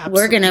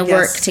 Absolutely. We're going to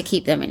work to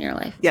keep them in your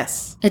life.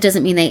 Yes. It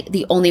doesn't mean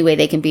the only way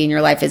they can be in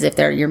your life is if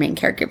they're your main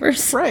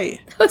caregivers. Right.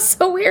 That was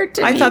so weird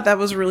to me. I thought that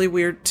was really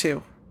weird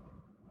too.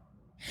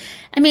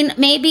 I mean,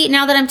 maybe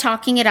now that I'm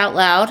talking it out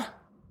loud,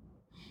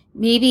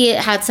 maybe it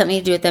had something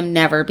to do with them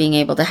never being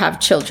able to have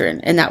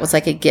children. And that was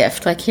like a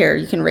gift. Like, here,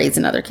 you can raise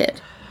another kid.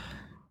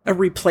 A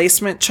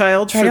replacement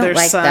child for their son. I don't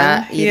like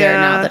that either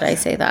now that I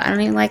say that. I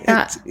don't even like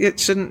that. It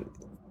shouldn't.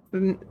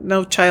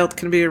 No child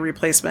can be a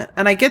replacement.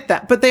 And I get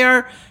that. But they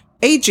are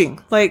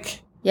aging.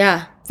 Like,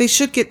 yeah, they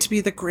should get to be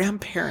the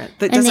grandparent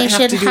that doesn't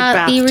have to do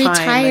bath be time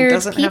retired and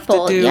doesn't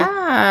people. have to do.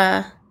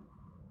 Yeah.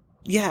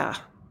 Yeah.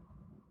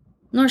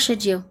 Nor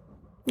should you.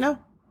 No.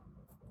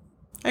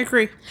 I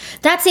agree.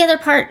 That's the other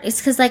part. It's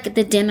because, like,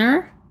 the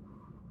dinner,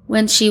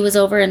 when she was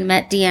over and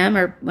met DM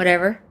or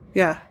whatever.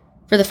 Yeah.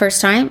 For the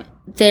first time,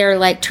 they're,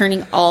 like,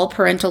 turning all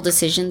parental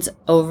decisions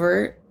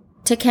over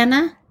to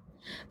Kenna.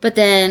 But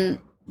then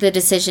the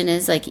decision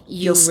is, like,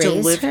 you'll still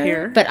live her,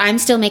 here. But I'm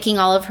still making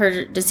all of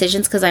her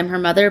decisions because I'm her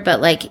mother.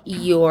 But, like,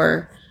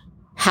 you're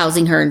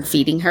housing her and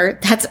feeding her.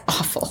 That's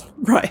awful.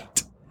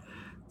 Right.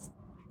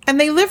 And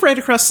they live right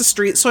across the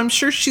street. So I'm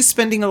sure she's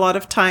spending a lot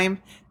of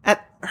time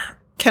at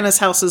Kenna's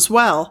house as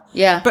well.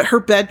 Yeah. But her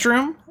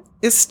bedroom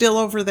is still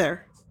over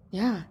there.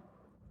 Yeah.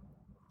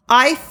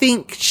 I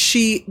think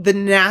the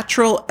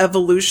natural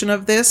evolution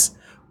of this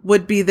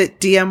would be that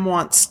DM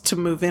wants to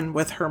move in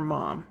with her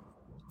mom.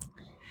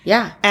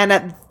 Yeah. And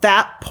at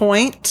that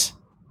point,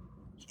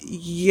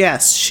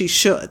 yes, she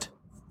should.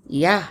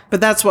 Yeah. But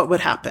that's what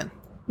would happen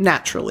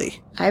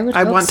naturally.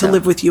 I want to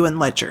live with you in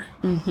Ledger.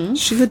 Mm-hmm.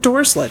 She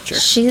adores Ledger.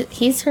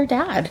 He's her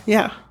dad.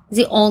 Yeah. He's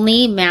the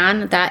only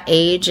man that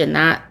age and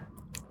that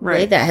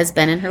way that has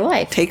been in her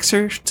life. Takes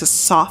her to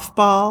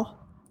softball.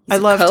 I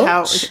loved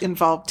how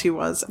involved he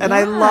was. And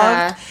I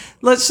loved,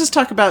 let's just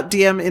talk about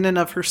DM in and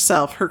of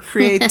herself, her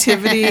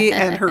creativity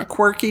and her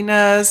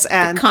quirkiness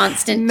and the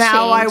constant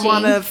now changing. I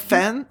want to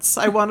fence.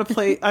 I want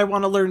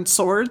to learn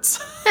swords.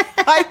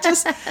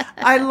 The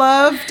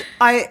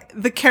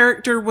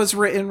character was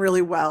written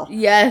really well.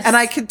 Yes. And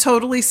I could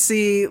totally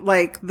see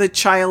like the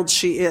child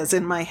she is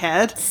in my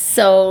head.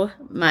 So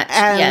much.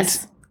 And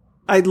yes.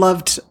 I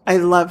loved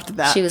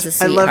that. She was a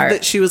sweetheart. I loved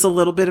that she was a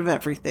little bit of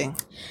everything.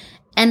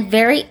 And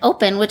very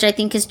open, which I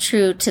think is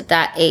true to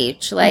that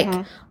age.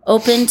 Like,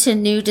 open to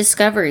new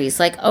discoveries.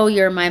 Like, oh,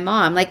 you're my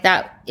mom. Like,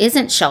 that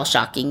isn't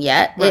shell-shocking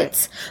yet.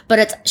 Right.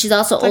 She's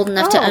also old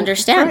enough to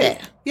understand it.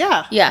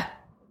 Yeah. Yeah.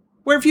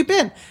 Where have you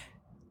been?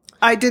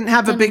 I didn't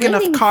have a big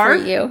enough car.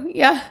 For you.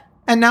 Yeah.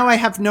 And now I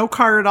have no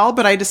car at all,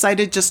 but I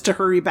decided just to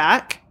hurry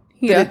back.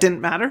 Yeah. But it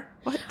didn't matter.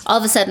 What? All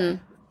of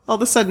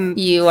a sudden,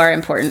 you are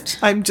important.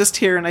 I'm just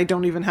here and I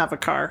don't even have a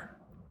car.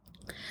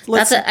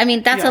 That's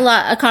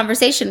a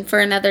conversation for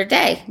another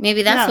day.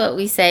 Maybe that's what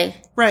we say.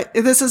 Right.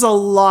 This is a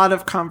lot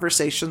of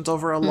conversations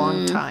over a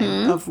long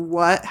time of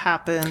what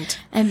happened.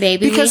 And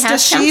maybe because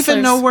does she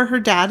even know where her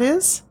dad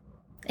is?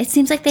 It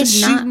seems like they've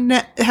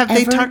have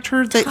they talked to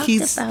her that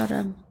he's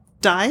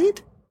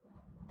died?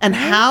 And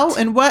how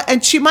and what?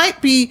 And she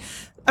might be,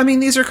 I mean,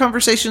 these are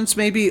conversations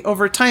maybe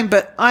over time,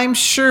 but I'm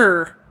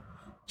sure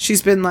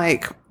she's been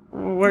like,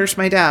 where's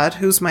my dad?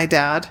 Who's my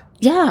dad?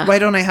 Yeah. Why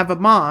don't I have a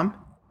mom?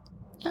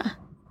 Yeah.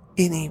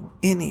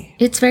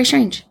 It's very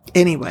strange.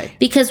 Anyway.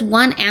 Because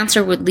one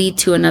answer would lead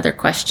to another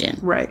question.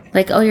 Right.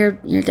 Like, oh, your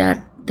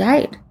dad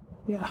died.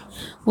 Yeah.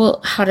 Well,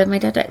 how did my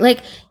dad die?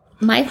 Like,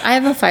 I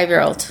have a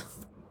 5-year-old.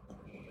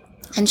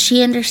 And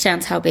she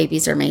understands how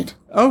babies are made.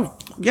 Oh,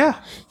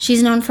 yeah.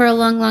 She's known for a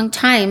long, long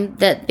time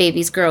that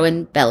babies grow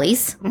in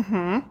bellies.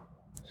 Mm-hmm.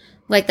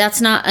 Like,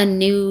 that's not a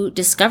new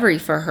discovery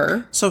for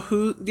her. So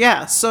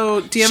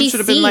So DM should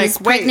have been like,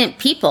 wait. Pregnant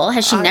people.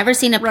 Has she never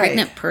seen a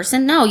pregnant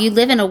person? No, you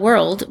live in a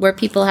world where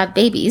people have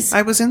babies.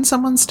 I was in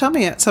someone's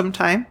tummy at some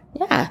time.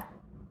 Yeah.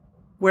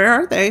 Where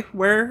are they?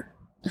 Where?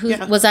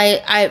 Was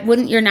I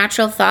wouldn't your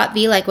natural thought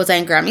be like, was I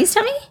in Grammy's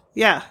tummy?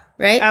 Yeah.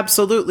 Right?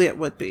 Absolutely it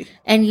would be.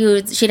 And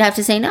she'd have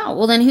to say no.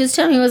 Well, then whose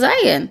tummy was I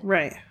in?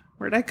 Right.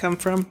 Where'd I come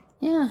from?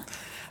 Yeah.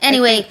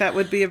 Anyway. I think that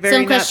would be a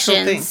very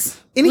natural thing.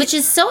 Which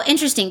is so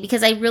interesting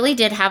because I really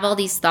did have all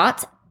these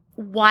thoughts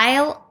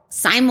while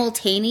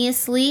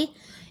simultaneously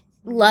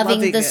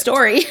loving the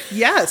story.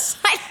 Yes.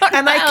 I don't know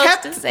and how I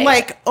else to say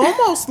kept it.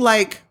 almost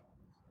like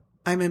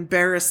I'm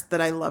embarrassed that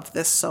I love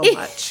this so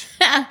much.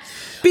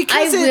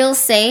 Because I will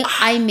say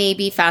I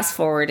maybe fast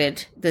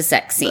forwarded the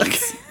sex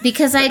scenes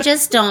because I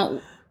just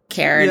don't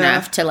care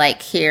enough to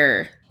like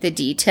hear the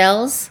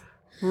details.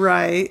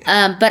 Right.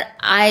 But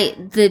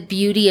the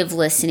beauty of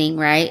listening,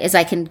 right, is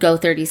I can go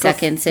 30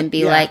 seconds and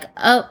be like,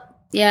 oh,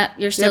 yeah,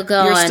 you're still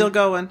going. You're still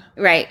going.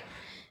 Right.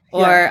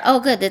 Or, oh,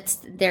 good,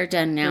 they're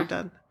done now.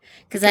 They're done.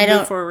 Because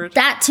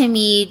that to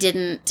me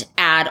didn't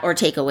add or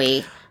take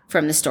away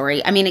from the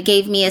story. I mean, it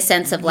gave me a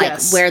sense of like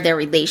where their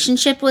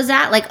relationship was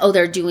at. Like, oh,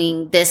 they're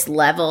doing this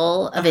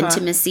level of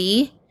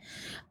intimacy.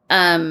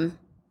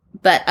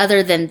 But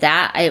other than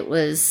that, it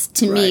was,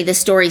 to me, the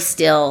story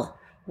still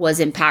was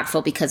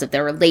impactful because of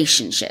their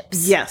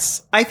relationships.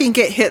 Yes. I think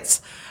it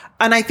hits,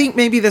 and I think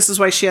maybe this is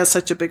why she has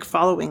such a big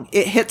following.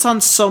 It hits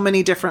on so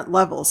many different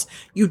levels.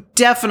 You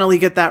definitely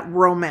get that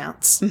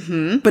romance,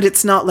 but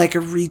it's not like a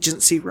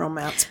Regency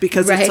romance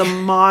because it's a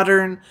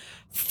modern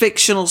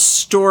fictional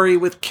story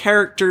with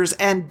characters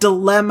and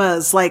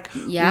dilemmas, like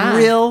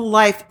real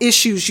life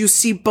issues. You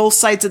see both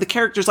sides of the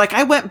characters. Like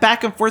I went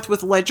back and forth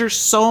with Ledger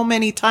so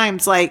many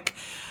times, like,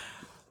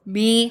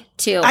 me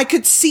too. I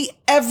could see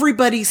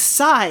everybody's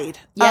side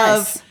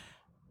of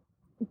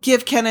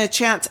give Kenna a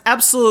chance.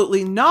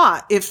 Absolutely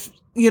not. If,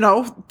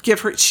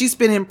 give her, she's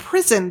been in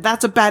prison.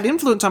 That's a bad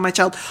influence on my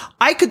child.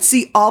 I could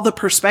see all the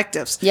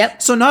perspectives.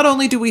 Yep. So not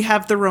only do we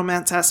have the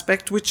romance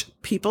aspect, which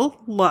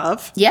people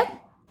love. Yep.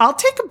 I'll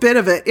take a bit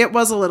of it. It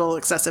was a little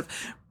excessive,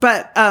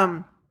 but,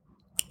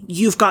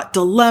 you've got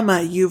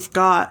dilemma. You've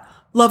got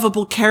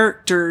lovable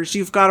characters.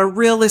 You've got a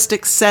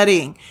realistic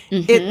setting.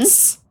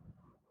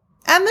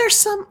 And there's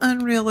some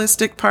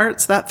unrealistic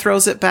parts that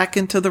throws it back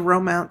into the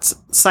romance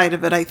side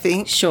of it, I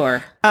think.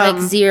 Sure.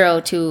 Like 0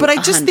 to But I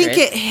just think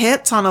it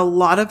hits on a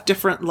lot of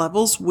different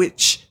levels,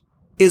 which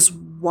is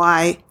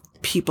why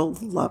people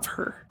love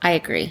her. I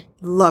agree.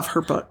 Love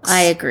her books.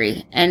 I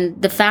agree.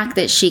 And the fact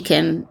that she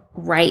can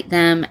write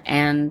them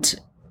and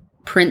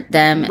print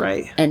them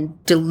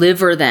and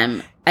deliver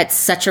them at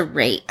such a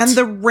rate. And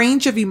the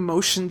range of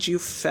emotions you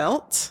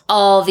felt.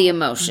 All the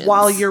emotions.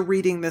 While you're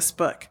reading this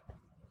book.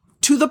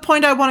 To the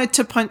point I wanted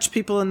to punch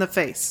people in the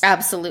face.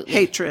 Absolutely.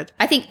 Hatred.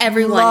 I think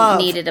everyone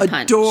needed a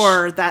punch.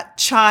 Adore that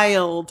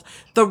child,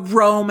 the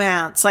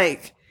romance.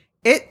 Like,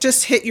 it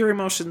just hit your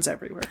emotions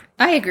everywhere.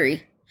 I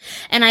agree.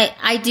 And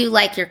I do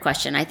like your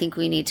question. I think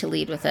we need to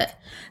lead with it.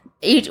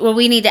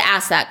 We need to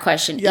ask that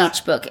question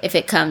each book if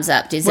it comes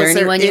up. Is there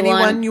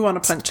anyone you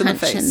want to punch in the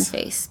face? In the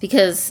face.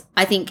 Because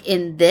I think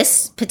in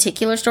this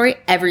particular story,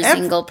 every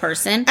single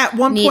person at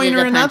one point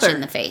or another punch in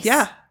the face.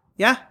 Yeah.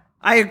 Yeah.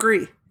 I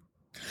agree.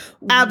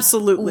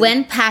 Absolutely.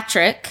 When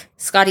Patrick,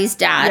 Scotty's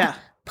dad,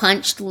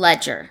 punched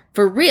Ledger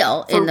for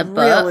real in the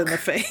book. In the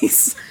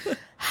face.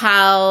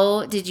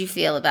 How did you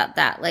feel about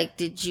that? Like,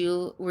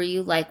 were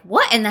you like,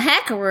 what in the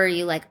heck? Or were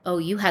you like, oh,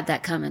 you had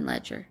that coming,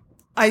 Ledger?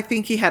 I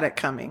think he had it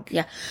coming.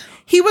 Yeah.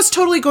 He was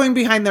totally going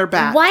behind their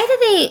back. Why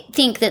do they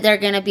think that they're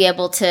going to be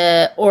able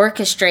to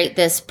orchestrate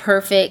this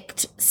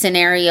perfect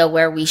scenario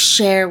where we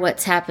share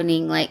what's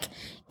happening, like,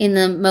 in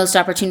the most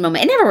opportune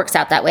moment? It never works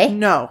out that way.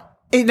 No.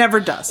 It never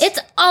does. It's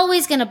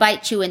always going to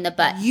bite you in the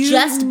butt.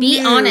 Just be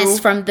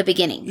honest from the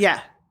beginning. Yeah.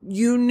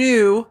 You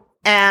knew,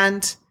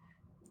 and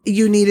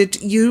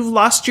you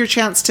lost your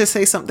chance to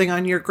say something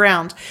on your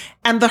ground.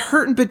 And the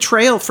hurt and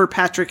betrayal for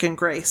Patrick and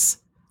Grace.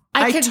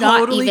 I could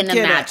not even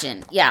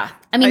imagine. Yeah.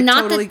 I mean,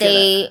 not totally that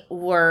they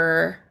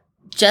were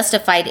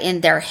justified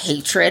in their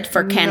hatred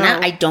for Kenna.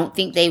 I don't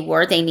think they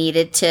were. They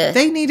needed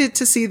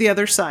to see the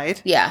other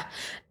side. Yeah.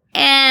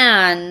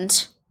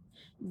 And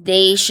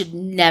they should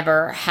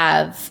never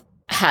have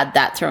had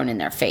that thrown in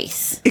their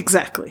face.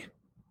 Exactly.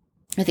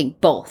 I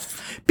think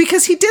both.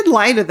 Because he did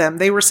lie to them.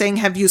 They were saying,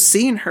 have you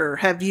seen her?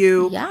 Have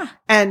you? Yeah.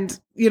 And,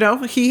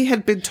 he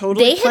had been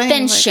totally They had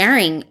been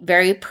sharing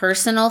very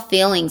personal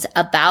feelings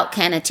about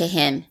Kenna to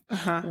him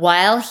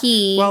while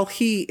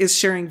he is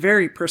sharing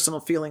very personal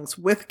feelings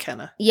with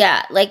Kenna.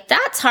 Yeah. Like,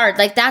 that's hard.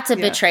 Like, that's a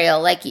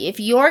betrayal. Like, if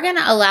you're going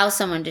to allow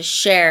someone to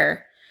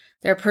share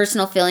their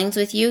personal feelings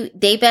with you,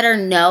 they better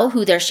know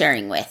who they're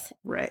sharing with.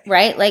 Right.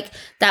 Right? Like,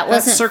 that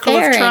wasn't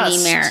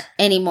fair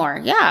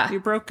anymore. Yeah. You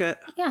broke it.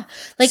 Yeah.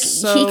 Like,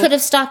 he could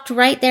have stopped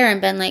right there and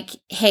been like,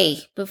 hey,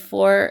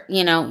 before,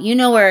 you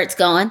know where it's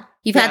going.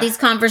 You've had these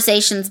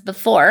conversations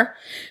before.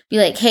 Be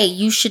like, hey,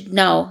 you should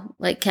know,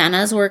 like,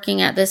 Kenna's working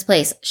at this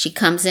place. She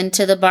comes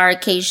into the bar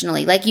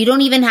occasionally. Like, you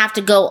don't even have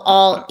to go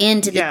all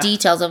into the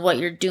details of what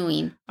you're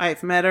doing.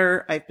 I've met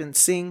her. I've been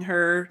seeing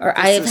her. Or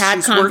I've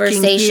had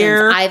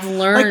conversations. I've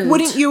learned. Like,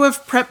 wouldn't you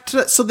have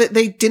prepped so that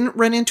they didn't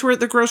run into her at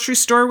the grocery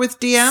store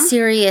with DM?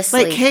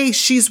 Seriously. Like, hey,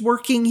 she's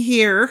working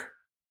here.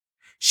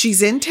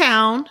 She's in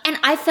town. And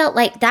I felt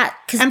like that.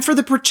 And for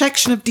the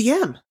protection of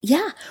DM.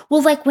 Yeah.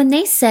 Well, like, when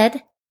they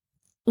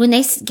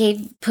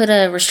put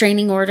a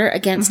restraining order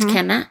against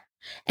Kenna,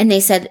 and they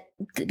said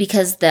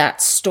because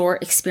that store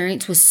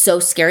experience was so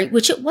scary,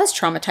 which it was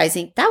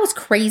traumatizing. That was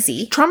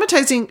crazy.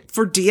 Traumatizing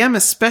for DM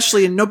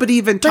especially, and nobody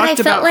even talked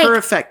about her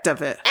effect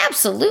of it.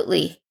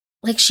 Absolutely.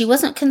 Like, she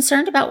wasn't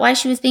concerned about why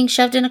she was being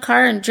shoved in a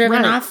car and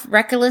driven off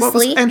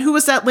recklessly. And who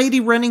was that lady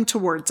running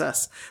towards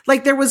us?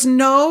 Like, there was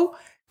no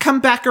come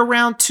back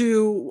around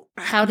to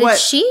how did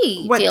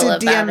she feel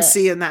about DM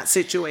see in that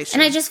situation.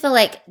 And I just feel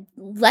like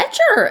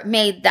Ledger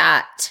made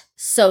that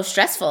so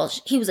stressful.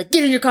 He was like,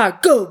 get in your car,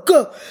 go.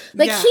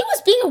 Like, he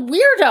was being a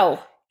weirdo.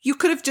 You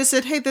could have just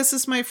said, hey, this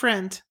is my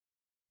friend,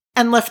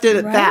 and left it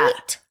at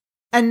that.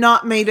 And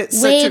not made it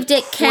such waved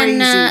at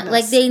Kenna.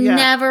 Like, they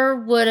never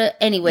would have.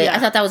 Anyway, I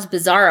thought that was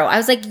bizarro. I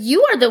was like,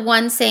 you are the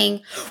one saying,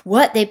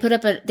 what?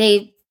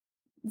 They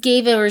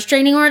gave a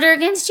restraining order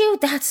against you?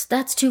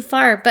 That's too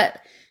far.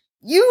 But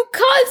you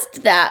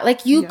caused that.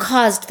 Like, you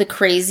caused the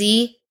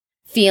crazy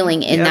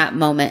feeling in that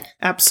moment.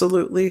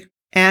 Absolutely.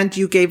 And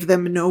you gave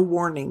them no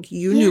warning.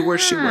 You knew where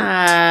she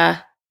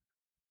worked.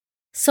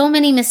 So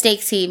many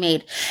mistakes he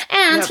made.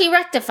 And he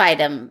rectified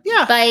them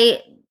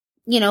by,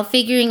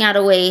 figuring out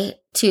a way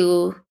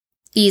to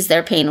ease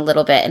their pain a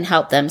little bit and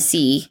help them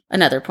see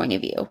another point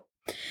of view.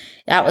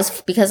 That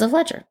was because of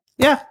Ledger.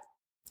 Yeah.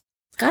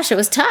 Gosh, it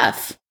was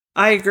tough.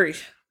 I agree.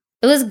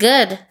 It was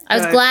good. I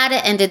was glad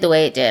it ended the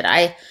way it did.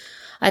 I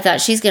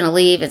thought she's going to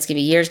leave. It's going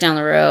to be years down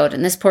the road.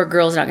 And this poor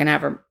girl's not going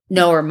to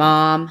know her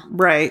mom.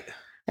 Right.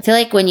 I feel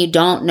like when you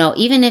don't know,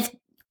 even if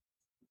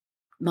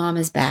mom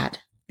is bad.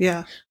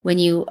 Yeah. When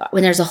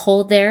there's a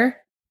hole there,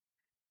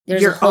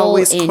 you're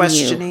always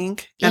questioning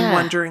and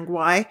wondering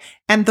why.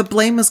 And the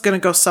blame is going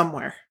to go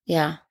somewhere.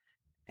 Yeah.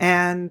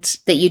 And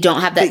that you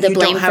don't have the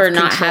blame for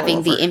not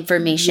having the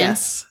information.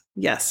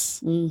 Yes.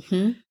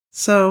 Mm-hmm.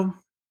 So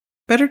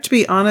better to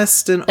be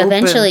honest and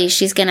eventually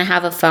she's going to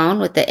have a phone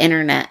with the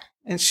internet.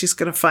 And she's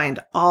going to find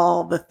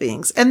all the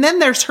things. And then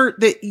there's her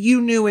that you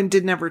knew and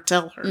did never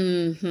tell her.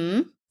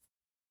 Mm-hmm.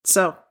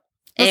 So,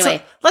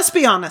 anyway, let's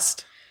be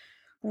honest.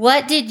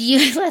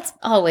 Let's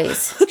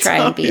always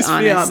try and be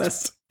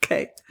honest.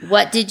 Okay.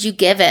 What did you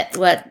give it?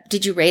 What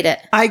did you rate it?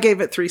 I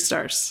gave it 3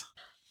 stars.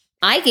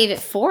 I gave it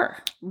 4.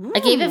 Ooh. I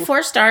gave it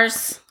 4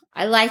 stars.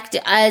 I liked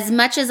it as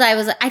much as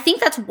I think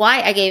that's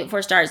why I gave it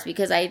 4 stars,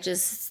 because I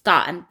just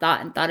thought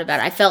about it.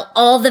 I felt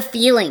all the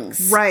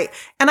feelings. Right.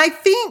 And I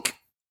think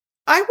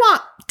I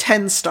want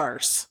 10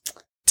 stars,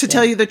 to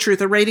tell you the truth,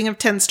 a rating of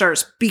 10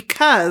 stars,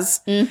 because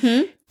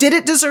did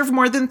it deserve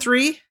more than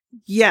 3?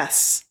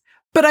 Yes.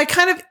 But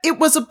it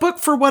was a book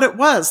for what it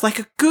was, like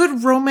a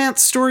good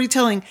romance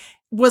storytelling.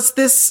 Was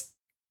this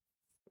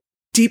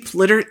deep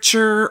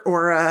literature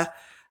or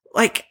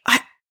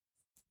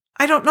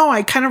I don't know.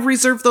 I kind of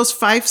reserve those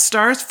 5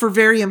 stars for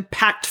very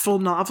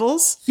impactful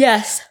novels.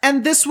 Yes.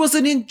 And this was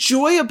an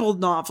enjoyable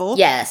novel.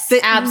 Yes,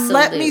 that absolutely.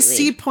 Let me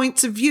see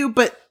points of view,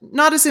 but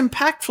not as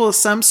impactful as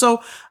some.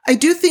 So I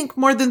do think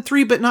more than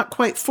 3, but not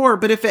quite 4.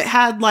 But if it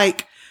had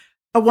like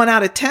a 1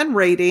 out of 10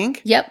 rating,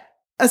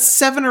 a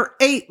 7 or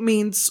 8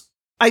 means,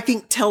 I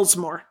think, tells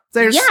more.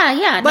 No,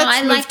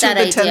 I like that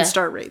idea.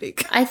 10-star rating.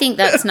 I think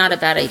that's not a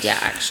bad idea,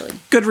 actually.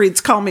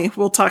 Goodreads, call me.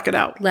 We'll talk it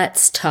out.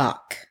 Let's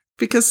talk.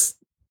 Because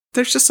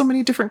there's just so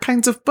many different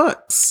kinds of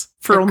books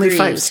for only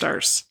 5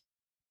 stars.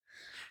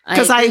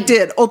 Because I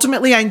did.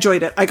 Ultimately, I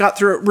enjoyed it. I got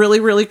through it really,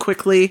 really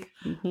quickly.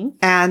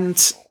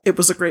 And it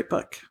was a great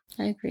book.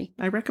 I agree.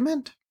 I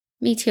recommend.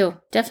 Me too.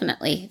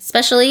 Definitely.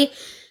 Especially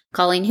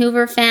Colleen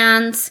Hoover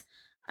fans.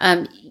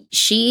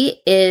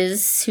 She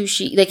is who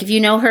she, like, if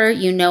you know her,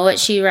 you know what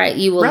she writes.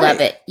 You will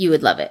love it. You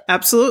would love it.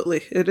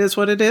 Absolutely. It is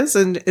what it is.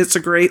 And it's a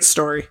great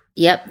story.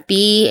 Yep.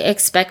 Be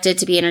expected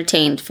to be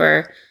entertained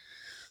for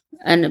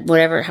And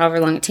however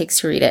long it takes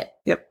to read it.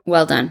 Yep.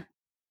 Well done.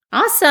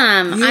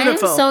 Awesome.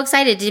 Beautiful. I'm so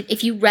excited.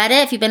 If you read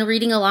it, if you've been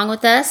reading along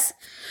with us,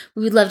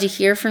 we would love to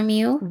hear from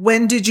you.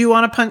 When did you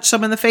want to punch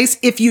someone in the face?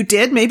 If you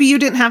did, maybe you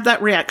didn't have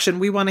that reaction.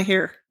 We want to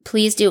hear.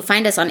 Please do.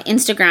 Find us on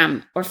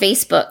Instagram or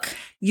Facebook.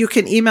 You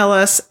can email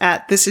us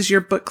at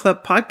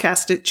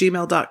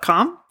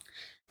thisisyourbookclubpodcast@gmail.com.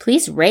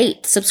 Please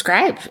rate,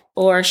 subscribe,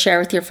 or share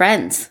with your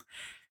friends.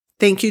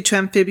 Thank you to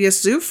Amphibious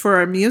Zoo for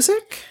our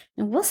music.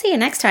 And we'll see you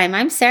next time.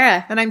 I'm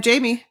Sarah. And I'm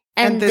Jamie.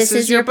 And this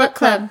is your book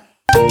club.